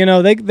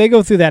 They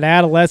go through that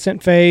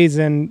adolescent phase,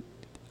 and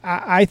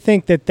I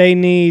think that they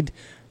need,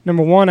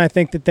 number one, I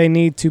think that they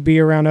need to be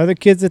around other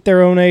kids at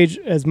their own age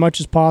as much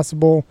as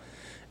possible,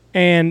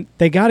 and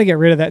they got to get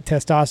rid of that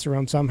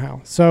testosterone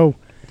somehow. So,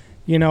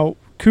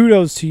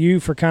 kudos to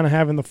you for kind of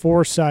having the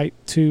foresight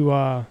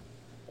to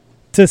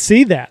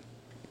see that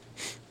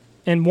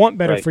and want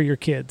better for your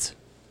kids,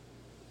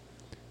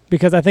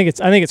 because I think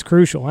it's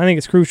crucial. I think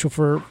it's crucial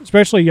for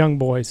especially young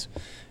boys.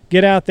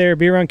 Get out there,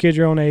 be around kids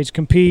your own age,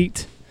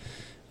 compete.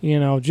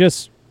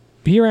 Just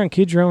be around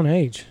kids your own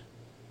age.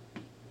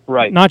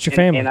 Right, not your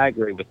family. And I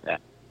agree with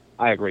that.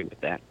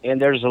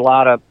 And there's a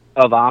lot of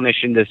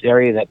Amish in this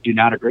area that do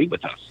not agree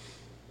with us,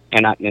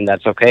 and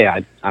that's okay.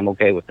 I'm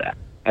okay with that.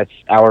 That's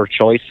our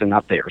choice and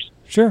not theirs.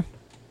 Sure.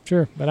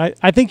 But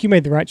I think you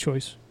made the right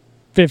choice.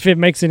 If it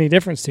makes any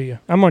difference to you,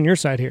 I'm on your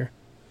side here.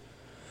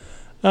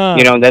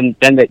 Then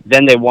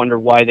they wonder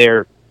why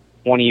their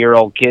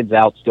 20-year-old kid's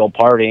out still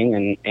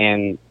partying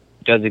and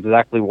does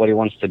exactly what he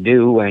wants to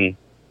do and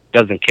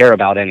doesn't care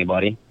about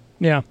anybody.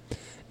 Yeah.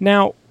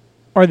 Now,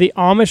 are the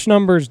Amish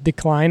numbers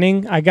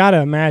declining? I gotta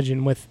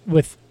imagine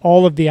with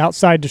all of the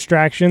outside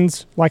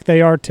distractions like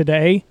they are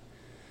today.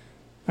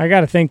 I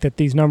gotta think that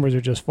these numbers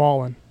are just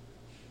falling.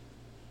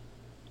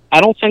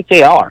 I don't think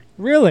they are.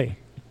 Really?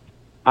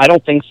 I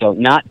don't think so.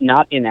 Not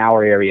in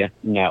our area.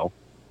 No,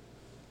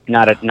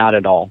 not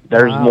at all.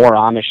 There's more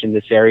Amish in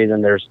this area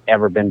than there's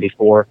ever been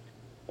before,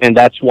 and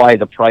that's why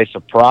the price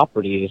of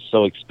property is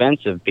so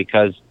expensive,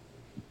 because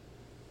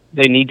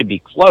they need to be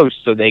close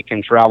so they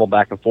can travel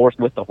back and forth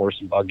with the horse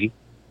and buggy.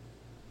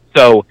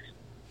 So,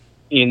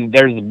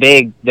 there's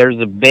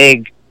a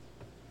big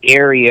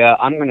area.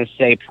 I'm going to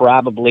say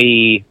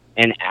probably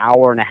an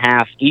hour and a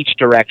half each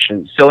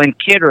direction. So in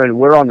Kidron,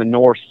 we're on the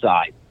north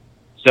side.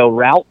 So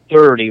Route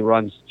 30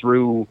 runs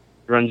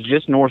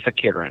just north of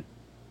Kidron.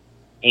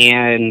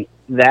 And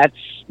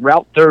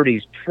Route 30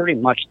 is pretty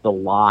much the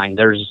line.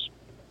 There's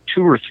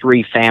 2 or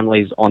 3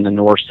 families on the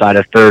north side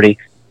of 30.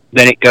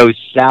 Then it goes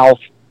south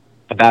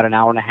about an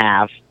hour and a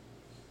half.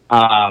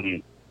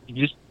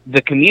 Just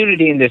the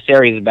community in this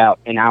area is about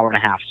an hour and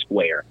a half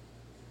square.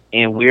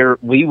 And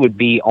we would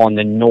be on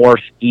the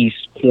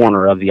northeast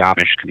corner of the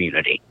Amish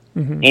community.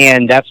 Mm-hmm.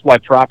 And that's why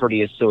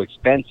property is so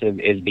expensive,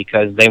 is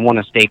because they want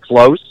to stay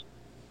close.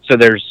 So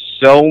there's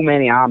so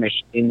many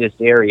Amish in this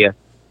area.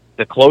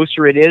 The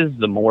closer it is,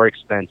 the more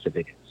expensive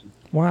it is.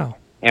 Wow.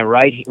 And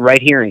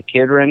right here in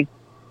Kidron,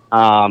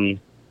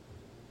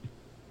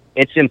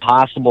 it's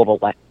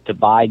impossible to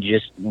buy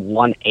just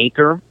 1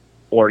 acre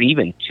or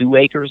even 2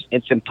 acres.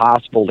 It's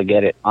impossible to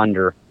get it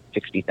under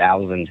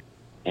 $60,000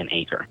 an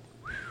acre.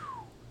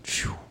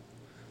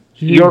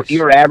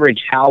 Your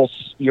average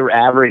house,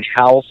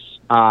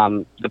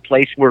 the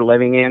place we're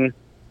living in,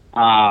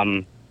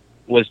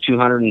 was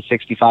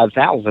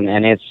 $265,000,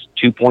 and it's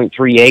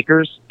 2.3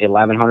 acres,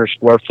 1,100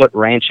 square foot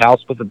ranch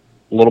house with a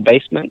little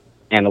basement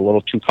and a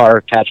little 2-car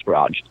attached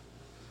garage.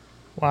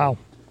 Wow.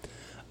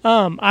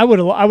 I would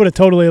have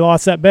totally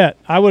lost that bet.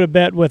 I would have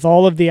bet with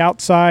all of the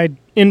outside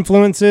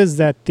influences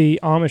that the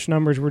Amish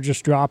numbers were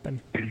just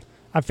dropping.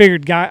 I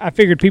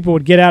figured people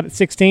would get out at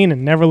 16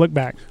 and never look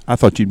back. I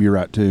thought you'd be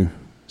right too.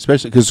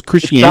 especially because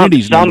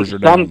Christianity's numbers are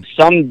down.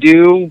 Some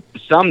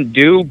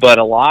do, but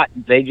a lot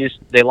they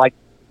like.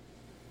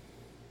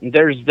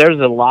 There's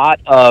a lot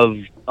of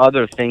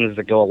other things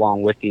that go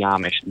along with the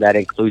Amish. That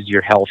includes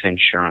your health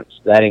insurance.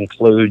 That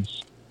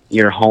includes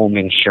your home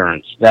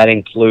insurance. That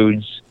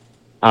includes,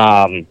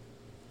 I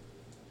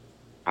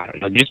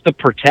don't know, just the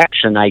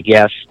protection, I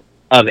guess,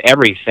 of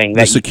everything.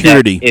 The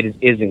security. It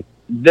isn't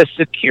the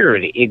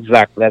security.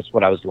 Exactly. That's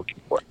what I was looking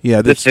for.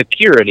 Yeah, the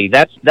security.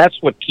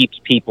 That's what keeps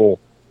people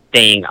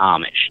staying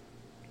Amish.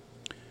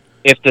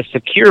 If the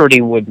security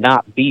would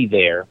not be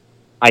there,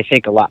 I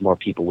think a lot more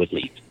people would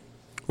leave.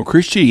 Well,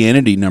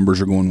 Christianity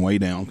numbers are going way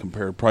down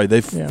compared.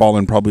 They've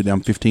fallen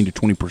down 15 to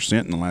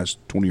 20% in the last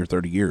 20 or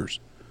 30 years,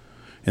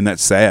 and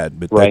that's sad,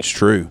 but that's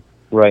true.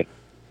 Right.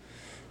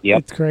 Yep.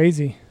 It's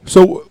crazy.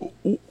 So,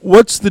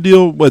 what's the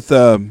deal with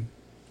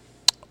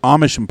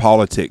Amish and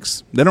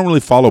politics? They don't really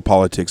follow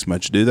politics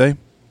much, do they?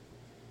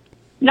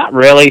 Not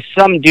really.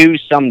 Some do,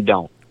 some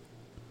don't.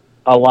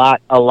 A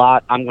lot.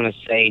 I'm going to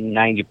say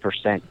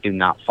 90% do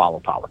not follow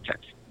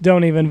politics.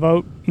 Don't even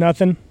vote.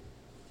 Nothing.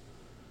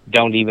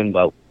 Don't even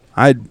vote.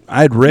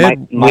 I'd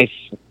read go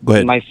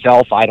ahead.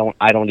 Myself. I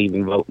don't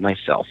even vote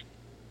myself.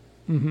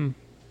 Mm-hmm.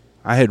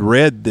 I had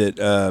read that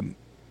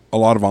a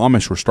lot of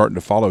Amish were starting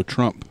to follow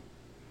Trump.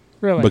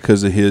 Really?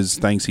 Because of his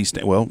things, he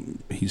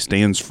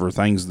stands for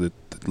things that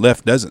the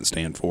left doesn't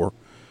stand for,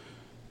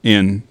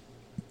 and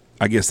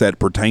I guess that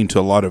pertained to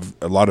a lot of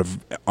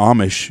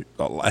Amish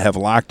have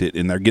liked it,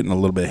 and they're getting a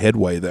little bit of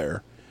headway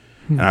there.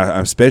 And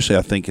especially,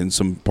 I think in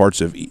some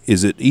parts of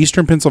is it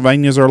Eastern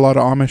Pennsylvania? Is there a lot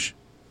of Amish?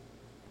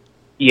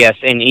 Yes,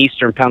 in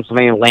Eastern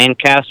Pennsylvania,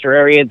 Lancaster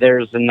area,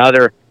 there's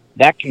another.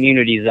 That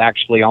community is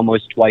actually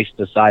almost twice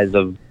the size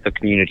of the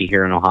community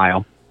here in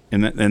Ohio.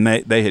 And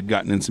they had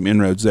gotten in some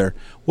inroads there.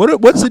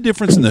 What's the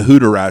difference in the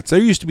Hooterites? There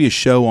used to be a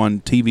show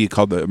on TV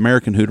called the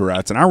American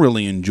Hooterites, and I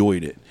really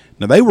enjoyed it.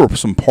 Now they were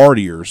some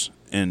partiers,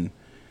 and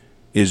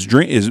is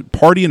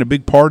partying a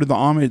big part of the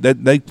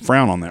Amish? They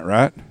frown on that,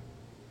 right?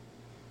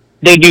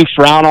 They do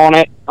frown on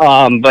it,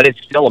 but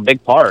it's still a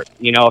big part.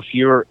 You know, if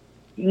you're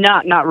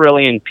not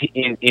really in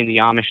the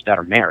Amish that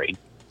are married,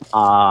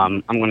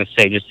 I'm going to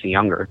say just the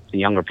younger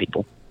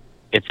people.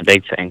 It's a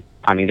big thing.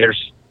 I mean,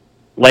 there's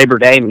Labor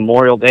Day,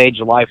 Memorial Day,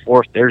 July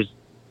 4th, there's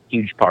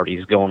huge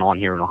parties going on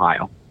here in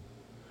Ohio.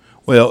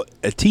 Well,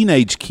 a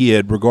teenage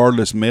kid,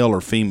 regardless male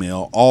or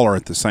female, all are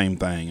at the same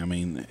thing. I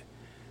mean,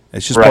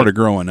 it's just part of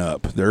growing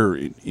up. They're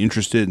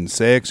interested in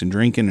sex and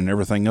drinking and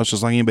everything else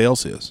just like anybody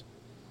else is.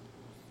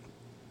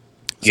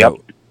 Yep.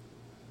 So,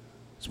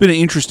 it's been an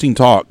interesting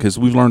talk because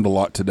we've learned a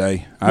lot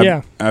today.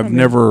 I've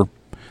never,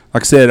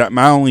 like I said,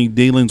 my only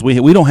dealings,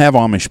 we don't have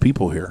Amish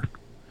people here.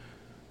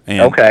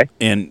 And, okay.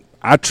 And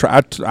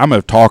I'm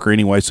a talker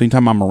anyway, so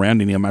anytime I'm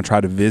around any of them, I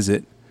try to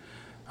visit.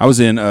 I was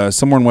in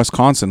somewhere in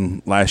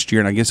Wisconsin last year,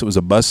 and I guess it was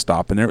a bus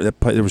stop, and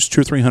there was 200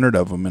 or 300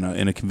 of them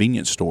in a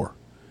convenience store,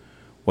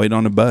 waiting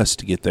on a bus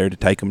to get there to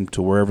take them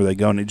to wherever they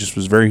go, and it just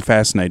was very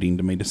fascinating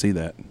to me to see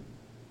that.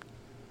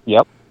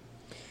 Yep.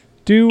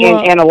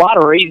 And a lot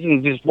of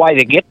reasons is why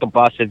they get the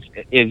bus is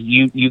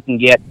you can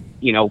get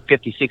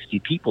 50, 60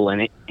 people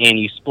in it, and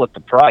you split the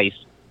price,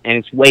 and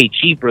it's way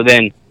cheaper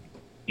than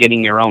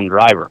getting your own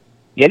driver.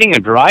 Getting a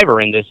driver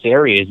in this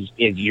area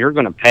is you're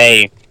going to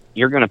pay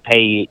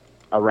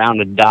around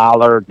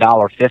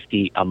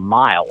 $1.50 a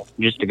mile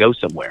just to go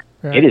somewhere.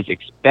 Right. It is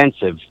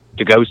expensive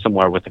to go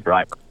somewhere with a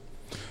driver.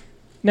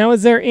 Now,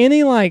 is there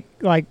any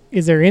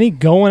is there any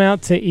going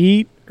out to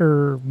eat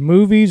or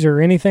movies or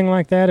anything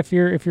like that if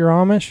you're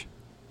Amish?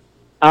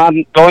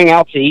 Going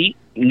out to eat?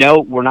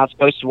 No, we're not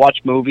supposed to watch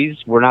movies.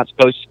 We're not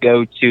supposed to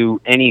go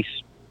to any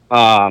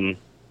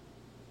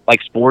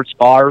sports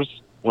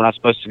bars. We're not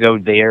supposed to go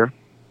there.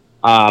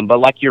 But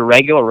like your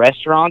regular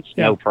restaurants,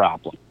 no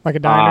problem. Like a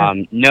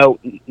diner? No,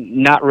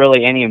 not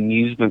really any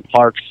amusement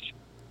parks,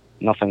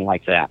 nothing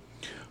like that.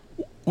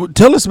 Well,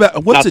 tell us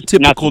about what's a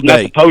typical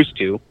date. Not supposed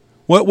to.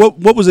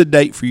 What was a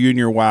date for you and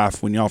your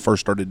wife when y'all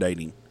first started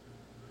dating?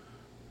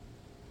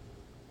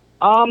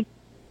 So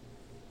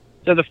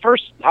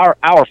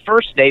our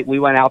first date, we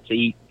went out to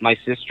eat. My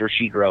sister,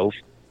 she drove.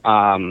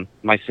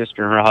 My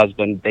sister and her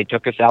husband, they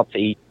took us out to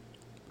eat,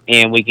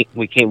 and we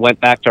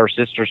went back to our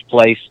sister's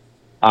place.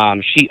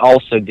 She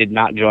also did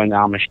not join the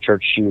Amish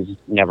church. She was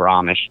never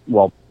Amish.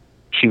 Well,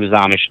 she was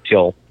Amish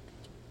till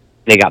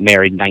they got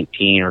married,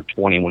 19 or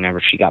 20,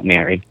 whenever she got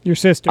married. Your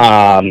sister?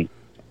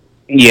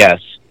 Yes.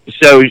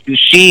 So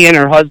she and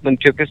her husband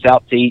took us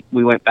out to eat.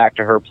 We went back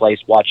to her place,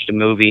 watched a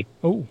movie,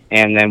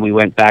 and then we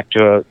went back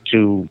to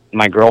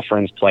my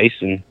girlfriend's place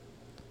and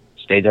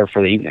stayed there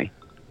for the evening.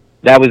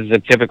 That was the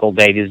typical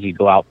date: is you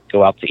go out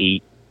to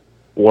eat,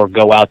 or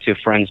go out to a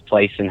friend's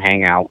place and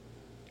hang out.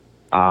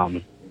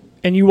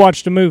 And you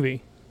watched a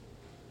movie?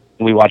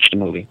 We watched a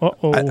movie.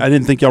 Uh-oh. I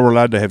didn't think y'all were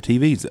allowed to have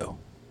TVs, though.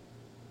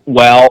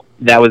 Well,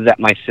 that was at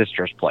my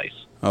sister's place.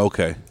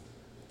 Okay.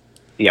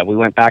 Yeah, we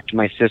went back to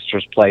my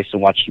sister's place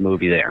and watched a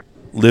movie there.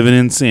 Living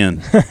in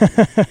sin.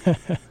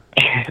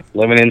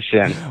 Living in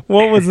sin.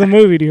 What was the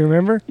movie? Do you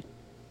remember?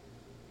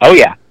 Oh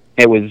yeah,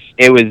 it was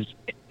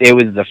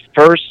the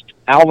first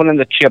Alvin and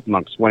the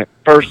Chipmunks when it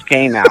first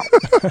came out.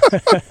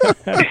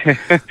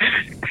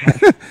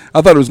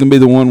 I thought it was going to be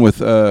the one with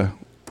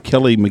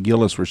Kelly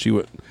McGillis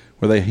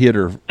where they hid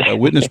her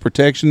witness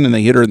protection and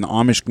they hid her in the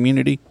Amish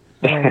community.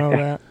 I don't know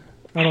that.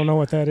 I don't know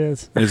what that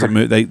is.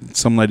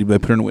 Some lady, they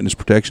put her in witness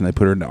protection. They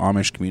put her in the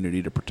Amish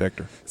community to protect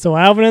her. So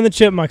Alvin and the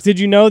Chipmunks. Did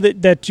you know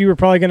that you were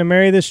probably going to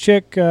marry this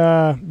chick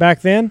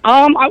back then?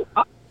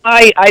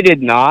 I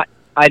did not.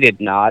 I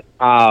did not.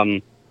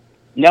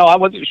 No, I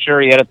wasn't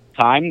sure yet at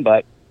the time,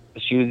 but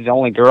she was the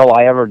only girl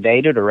I ever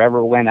dated or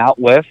ever went out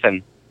with,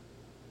 and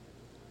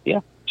yeah,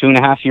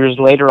 2.5 years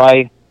later,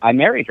 I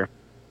married her.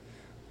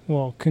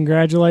 Well,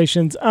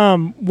 congratulations.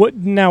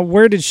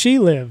 Where did she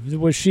live?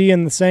 Was she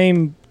in the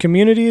same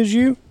community as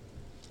you?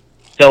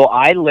 So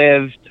I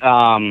lived,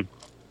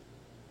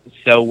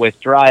 so with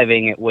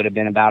driving, it would have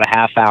been about a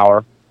half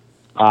hour,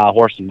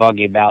 horse and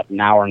buggy about an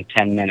hour and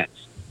 10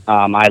 minutes.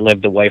 I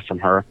lived away from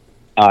her.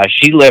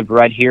 She lived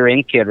right here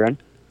in Kidron,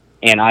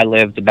 and I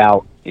lived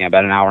about an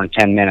hour and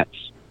 10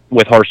 minutes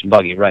with horse and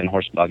buggy, riding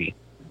horse and buggy,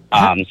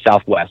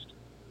 southwest.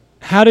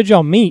 How did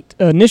y'all meet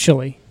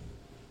initially?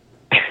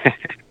 I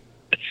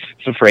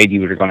was afraid you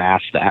were going to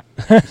ask that.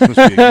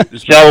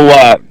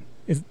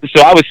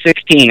 So I was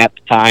 16 at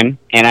the time,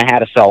 and I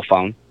had a cell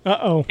phone.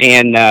 Uh-oh.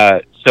 And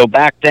so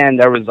back then,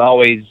 there was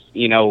always,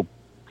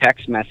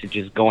 text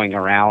messages going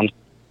around.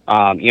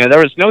 There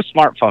was no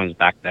smartphones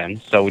back then,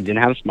 so we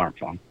didn't have a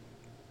smartphone.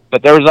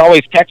 But there was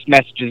always text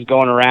messages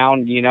going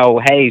around,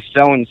 hey,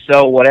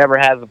 so-and-so, whatever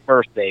has a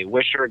birthday,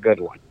 wish her a good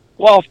one.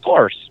 Well, of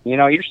course,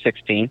 you're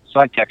 16, so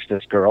I text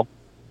this girl.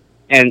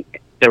 And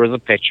there was a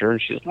picture,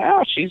 and she was,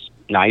 well, she's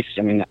nice.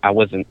 I mean, I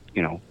wasn't,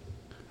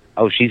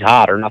 oh, she's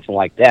hot or nothing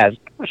like that.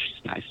 Oh,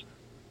 she's nice.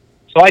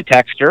 So I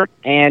text her,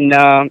 and,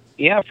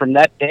 from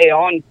that day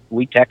on,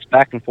 we text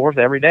back and forth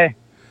every day.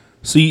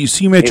 So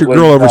you met your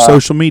girl over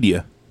social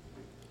media?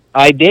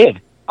 I did,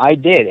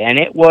 and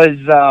it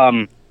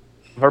was...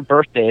 her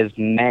birthday is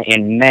in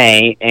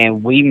May,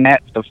 and we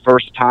met the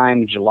first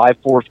time July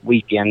 4th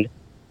weekend.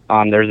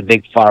 There's a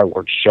big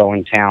fireworks show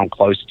in town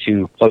close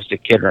to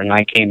Kidron, and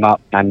I came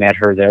up and I met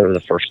her there the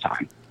first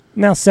time.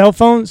 Now, cell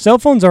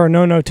phones are a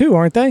no-no too,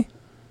 aren't they?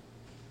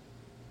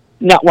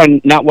 Not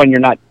when you're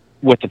not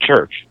with the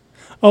church.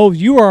 Oh,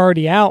 you were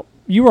already out.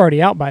 You were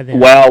already out by then.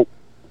 Well,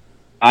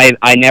 I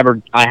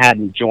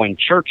hadn't joined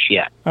church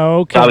yet.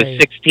 Okay. So I was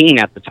 16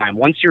 at the time.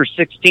 Once you're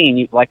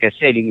 16, like I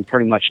said, you can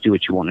pretty much do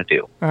what you want to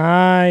do.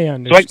 I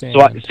understand.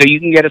 So you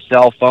can get a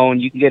cell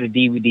phone, you can get a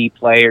DVD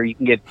player, you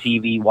can get a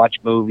TV, watch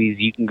movies,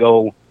 you can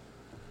go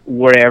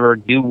wherever,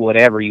 do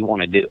whatever you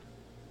want to do.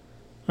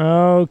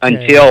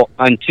 Okay.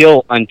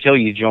 Until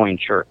you join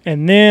church.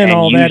 And then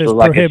all that is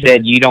prohibited. Like I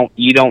said, you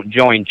don't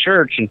join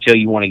church until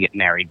you want to get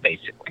married,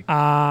 basically.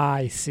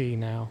 I see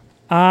now.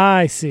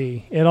 I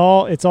see.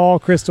 It's all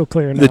crystal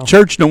clear now. The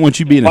church don't want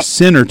you being a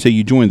sinner till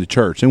you join the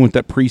church. They want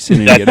that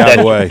pre-sinning to get out of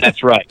the way.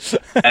 That's right.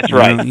 That's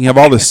right. You have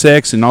all the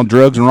sex and all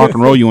drugs and rock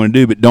and roll you want to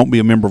do, but don't be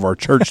a member of our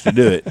church to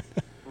do it.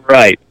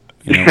 Right.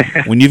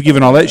 When you've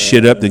given all that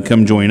shit up, then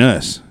come join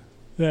us.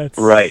 That's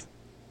right.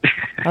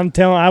 I'm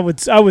telling. I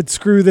would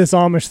screw this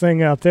Amish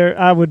thing up.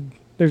 I wouldn't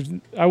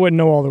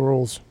know all the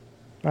rules.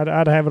 I'd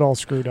have it all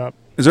screwed up.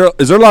 Is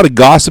there a lot of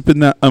gossip in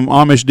the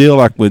Amish deal?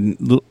 Like when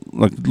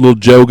little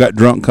Joe got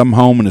drunk, come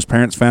home, and his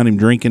parents found him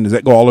drinking. Does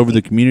that go all over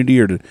the community,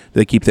 or do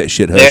they keep that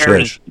shit hush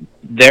hush?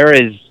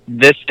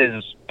 This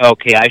is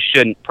okay. I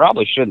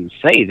probably shouldn't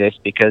say this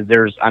because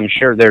I'm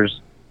sure there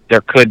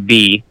could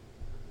be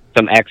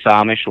some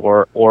ex-Amish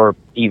or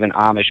even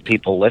Amish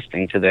people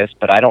listening to this,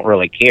 but I don't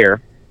really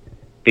care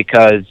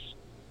because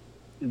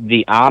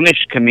the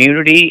Amish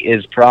community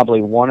is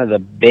probably one of the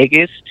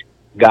biggest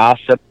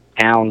gossip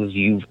towns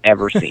you've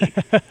ever seen.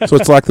 So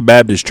it's like the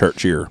Baptist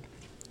church here.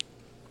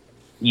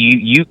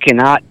 You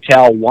cannot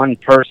tell one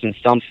person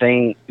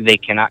something they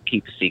cannot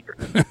keep a secret.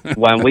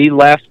 When we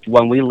left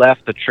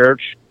the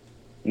church,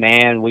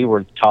 man, we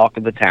were talk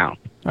of the town.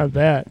 I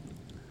bet.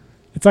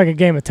 It's like a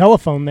game of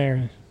telephone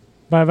there.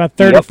 By about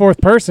third or fourth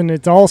person,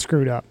 it's all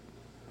screwed up.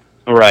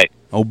 Right.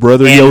 Oh,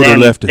 brother Yoder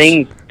left us.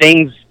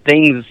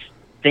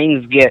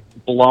 Things get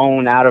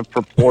blown out of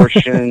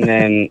proportion,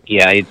 and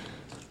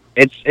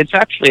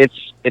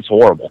it's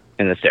horrible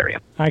in this area.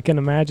 I can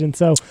imagine.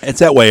 So it's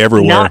that way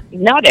everywhere.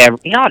 Not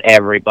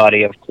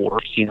everybody, of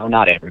course.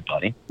 Not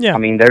everybody. Yeah. I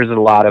mean, there's a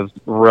lot of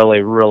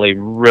really, really,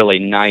 really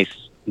nice,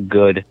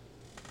 good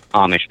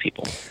Amish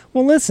people.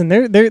 Well, listen,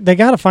 they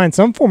got to find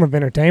some form of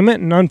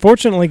entertainment, and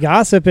unfortunately,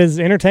 gossip is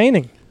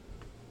entertaining.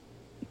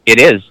 It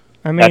is.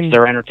 I mean, that's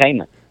their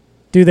entertainment.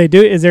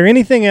 Is there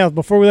anything else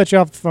before we let you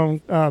off the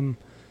phone?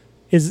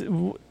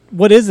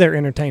 What is their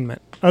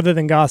entertainment other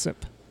than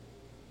gossip?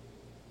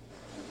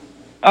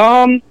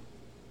 I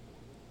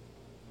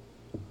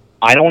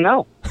don't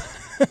know.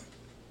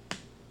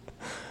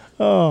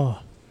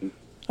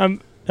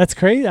 That's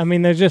crazy. I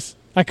mean,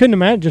 I couldn't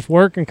imagine just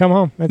work and come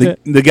home. That's it.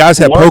 The guys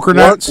have poker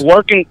nights.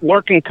 Work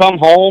and come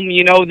home.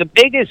 The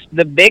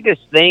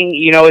biggest thing,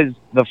 is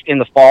in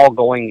the fall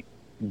going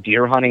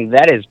deer hunting.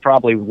 That is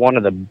probably one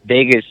of the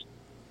biggest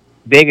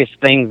biggest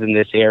things in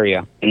this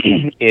area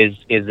is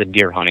the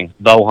deer hunting,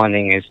 bow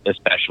hunting is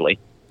especially.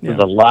 Yeah.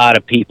 There's a lot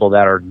of people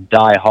that are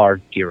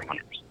die-hard deer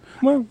hunters.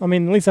 Well, I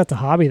mean, at least that's a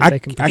hobby that they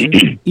can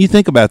pursue. You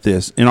think about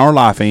this. In our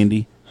life,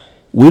 Andy,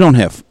 we don't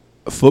have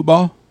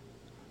football,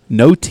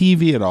 no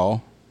TV at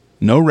all,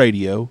 no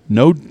radio,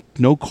 no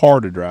car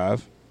to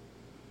drive,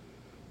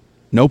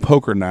 no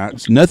poker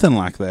nights, nothing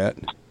like that.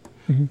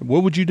 Mm-hmm.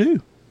 What would you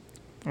do?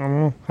 I don't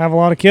know. Have a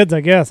lot of kids,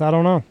 I guess. I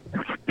don't know.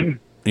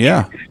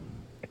 Yeah.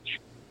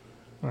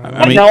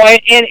 I mean, no,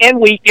 and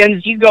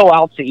weekends, you go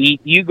out to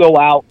eat. You go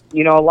out,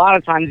 a lot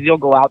of times you'll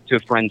go out to a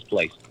friend's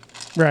place.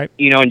 Right.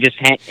 And just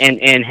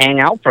hang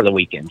out for the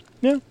weekend.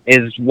 Yeah.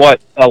 Is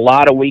what a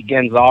lot of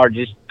weekends are.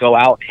 Just go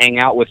out, hang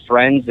out with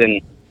friends,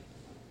 and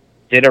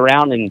sit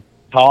around and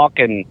talk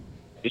and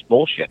just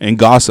bullshit. And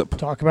gossip.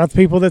 Talk about the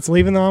people that's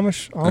leaving the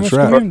Amish right.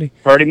 community.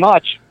 Pretty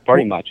much.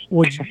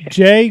 Well,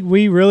 Jay,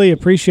 we really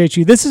appreciate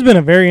you. This has been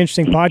a very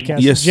interesting podcast.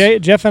 Yes.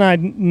 Jeff and I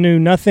knew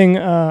nothing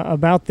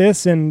about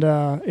this, and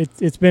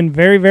it's been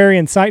very, very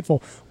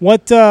insightful.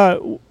 What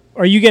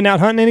are you getting out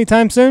hunting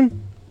anytime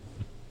soon?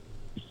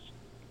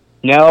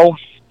 No,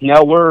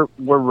 we're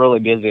really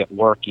busy at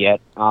work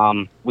yet.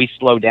 We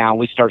slow down.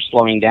 We start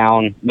slowing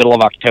down middle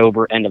of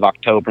October, end of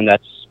October, and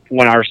that's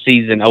when our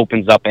season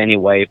opens up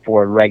anyway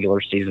for a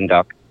regular season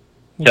duck.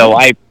 So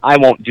I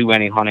won't do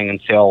any hunting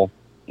until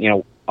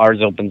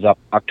ours opens up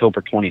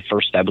October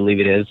 21st, I believe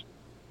it is.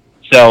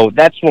 So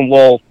that's when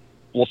we'll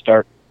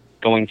start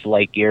going to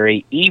Lake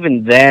Erie.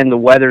 Even then, the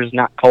weather's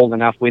not cold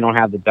enough. We don't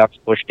have the ducks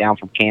pushed down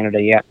from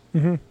Canada yet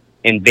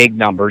in big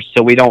numbers,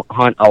 so we don't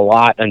hunt a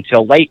lot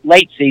until late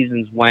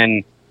seasons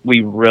when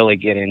we really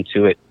get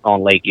into it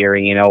on Lake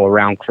Erie,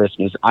 around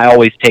Christmas. I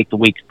always take the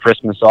week of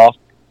Christmas off,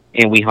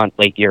 and we hunt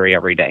Lake Erie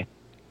every day.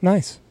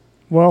 Nice.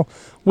 Well,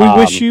 we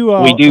wish you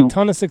a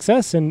ton of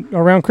success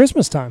around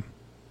Christmas time.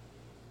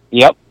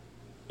 Yep.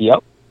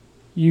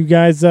 You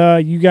guys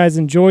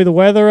enjoy the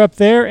weather up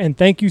there, and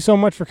thank you so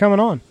much for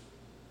coming on.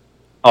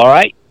 All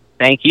right.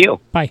 Thank you.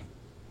 Bye.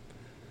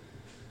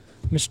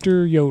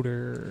 Mr.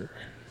 Yoder.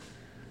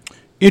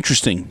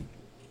 Interesting.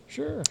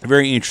 Sure.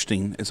 Very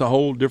interesting. It's a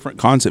whole different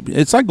concept.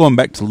 It's like going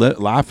back to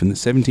life in the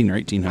 17 or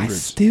 1800s. I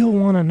still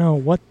want to know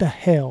what the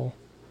hell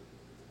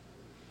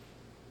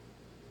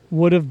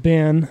would have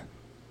been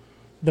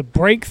the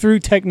breakthrough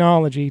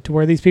technology to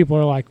where these people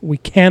are like, we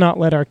cannot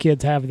let our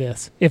kids have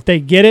this. If they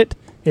get it,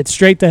 it's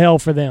straight to hell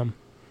for them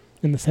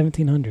in the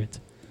 1700s.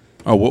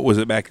 Oh, what was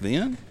it back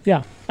then?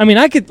 Yeah. I mean,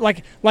 I could,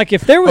 like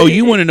if there was... Oh,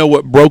 you want to know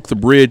what broke the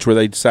bridge where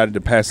they decided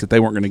to pass that they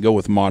weren't going to go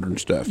with modern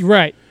stuff.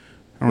 Right.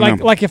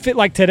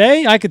 Like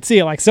today, I could see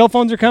it. Like cell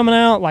phones are coming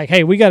out. Like,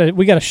 hey, we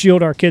gotta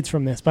shield our kids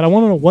from this. But I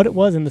want to know what it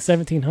was in the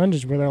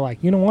 1700s where they're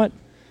like, you know what?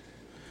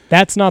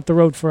 That's not the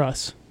road for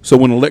us. So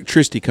when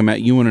electricity come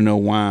out, you want to know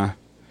why?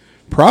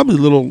 Probably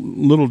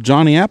little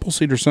Johnny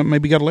Appleseed or something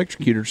maybe got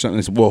electrocuted or something.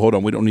 They said, well, hold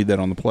on, we don't need that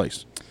on the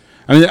place.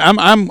 I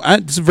mean,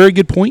 it's a very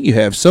good point you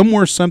have.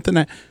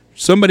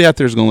 Somebody out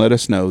there is going to let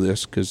us know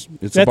this because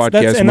it's a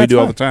podcast and we do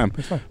all the time.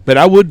 But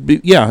I would be,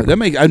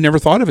 I never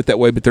thought of it that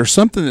way. But there's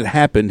something that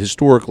happened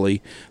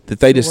historically that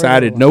they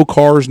decided no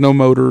cars, no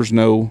motors,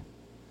 no.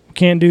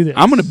 Can't do this.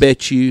 I'm going to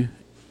bet you,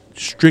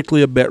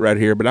 strictly a bet right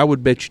here, but I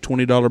would bet you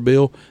 $20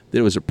 bill that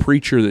it was a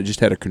preacher that just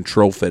had a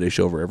control fetish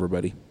over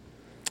everybody.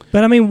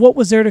 But I mean, what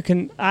was there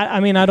to?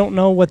 I don't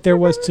know what there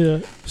was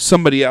to.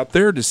 Somebody out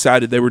there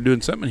decided they were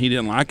doing something he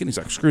didn't like, and he's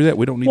like, "Screw that,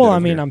 we don't need that." Well,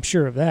 here. I'm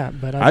sure of that,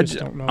 but I just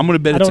don't know. I'm going to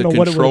bet I don't it's know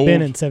what it would have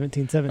been in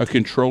 1717. A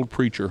controlled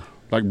preacher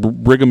like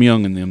Brigham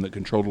Young and them that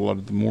controlled a lot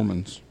of the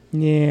Mormons.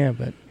 Yeah,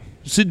 but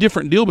it's a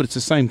different deal, but it's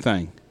the same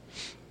thing.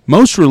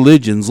 Most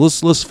religions,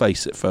 let's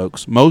face it,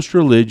 folks. Most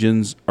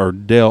religions are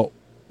dealt.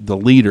 The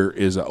leader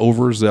is an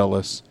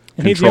overzealous.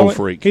 Control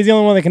freak. He's the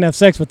only one that can have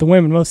sex with the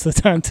women most of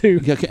the time,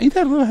 too. Yeah, ain't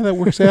that how that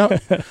works out?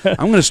 I'm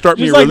going to start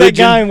me a like religion.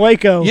 That guy in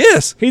Waco.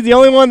 Yes. He's the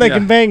only one that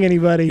can bang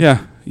anybody.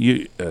 Yeah.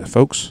 You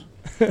folks,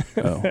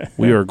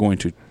 we are going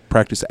to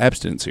practice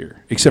abstinence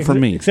here, except for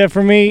me. Except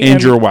for me.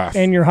 And your wife.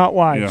 And your hot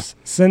wives.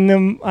 Yeah. Send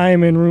them. I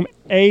am in room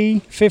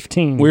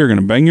A15. We're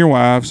going to bang your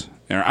wives,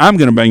 or I'm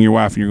going to bang your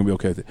wife, and you're going to be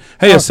okay with it.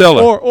 Hey,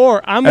 Acela.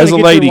 Or I'm going to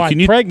get your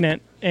wife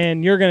pregnant,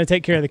 and you're going to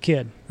take care of the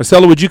kid.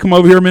 Acela, would you come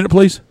over here a minute,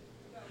 please?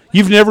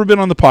 You've never been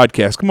on the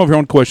podcast. Come over here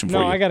on a question for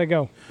you. No, I gotta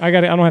go. I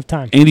don't have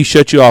time. Andy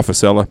shut you off,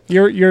 Acela.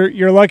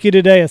 You're lucky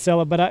today,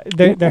 Acela. But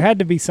there had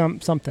to be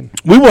something.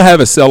 We will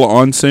have Acela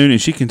on soon, and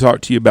she can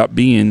talk to you about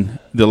being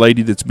the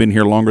lady that's been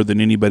here longer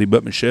than anybody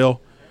but Michelle,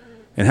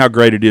 and how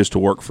great it is to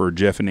work for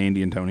Jeff and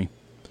Andy and Tony.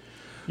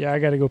 Yeah, I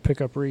gotta go pick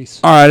up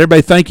Reese. All right,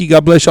 everybody. Thank you.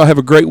 God bless y'all. Have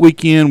a great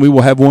weekend. We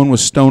will have one with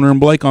Stoner and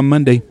Blake on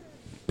Monday.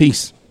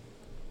 Peace.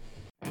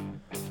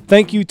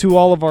 Thank you to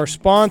all of our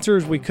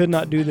sponsors. We could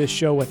not do this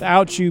show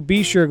without you.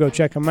 Be sure to go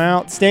check them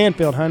out.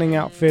 Stanfield Hunting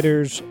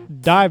Outfitters,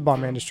 Dive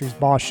Bomb Industries,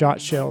 Boss Shot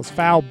Shells,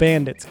 Foul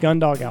Bandits,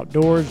 Gundog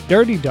Outdoors,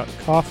 Dirty Duck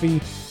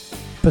Coffee,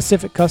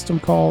 Pacific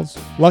Custom Calls,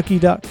 Lucky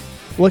Duck,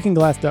 Looking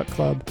Glass Duck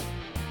Club,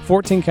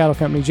 14 Cattle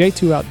Company,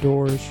 J2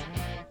 Outdoors,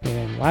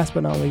 and last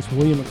but not least,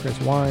 William and Chris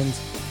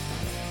Wines.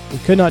 We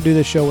could not do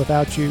this show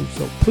without you,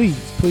 so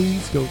please,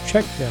 please go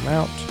check them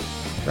out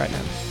right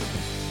now.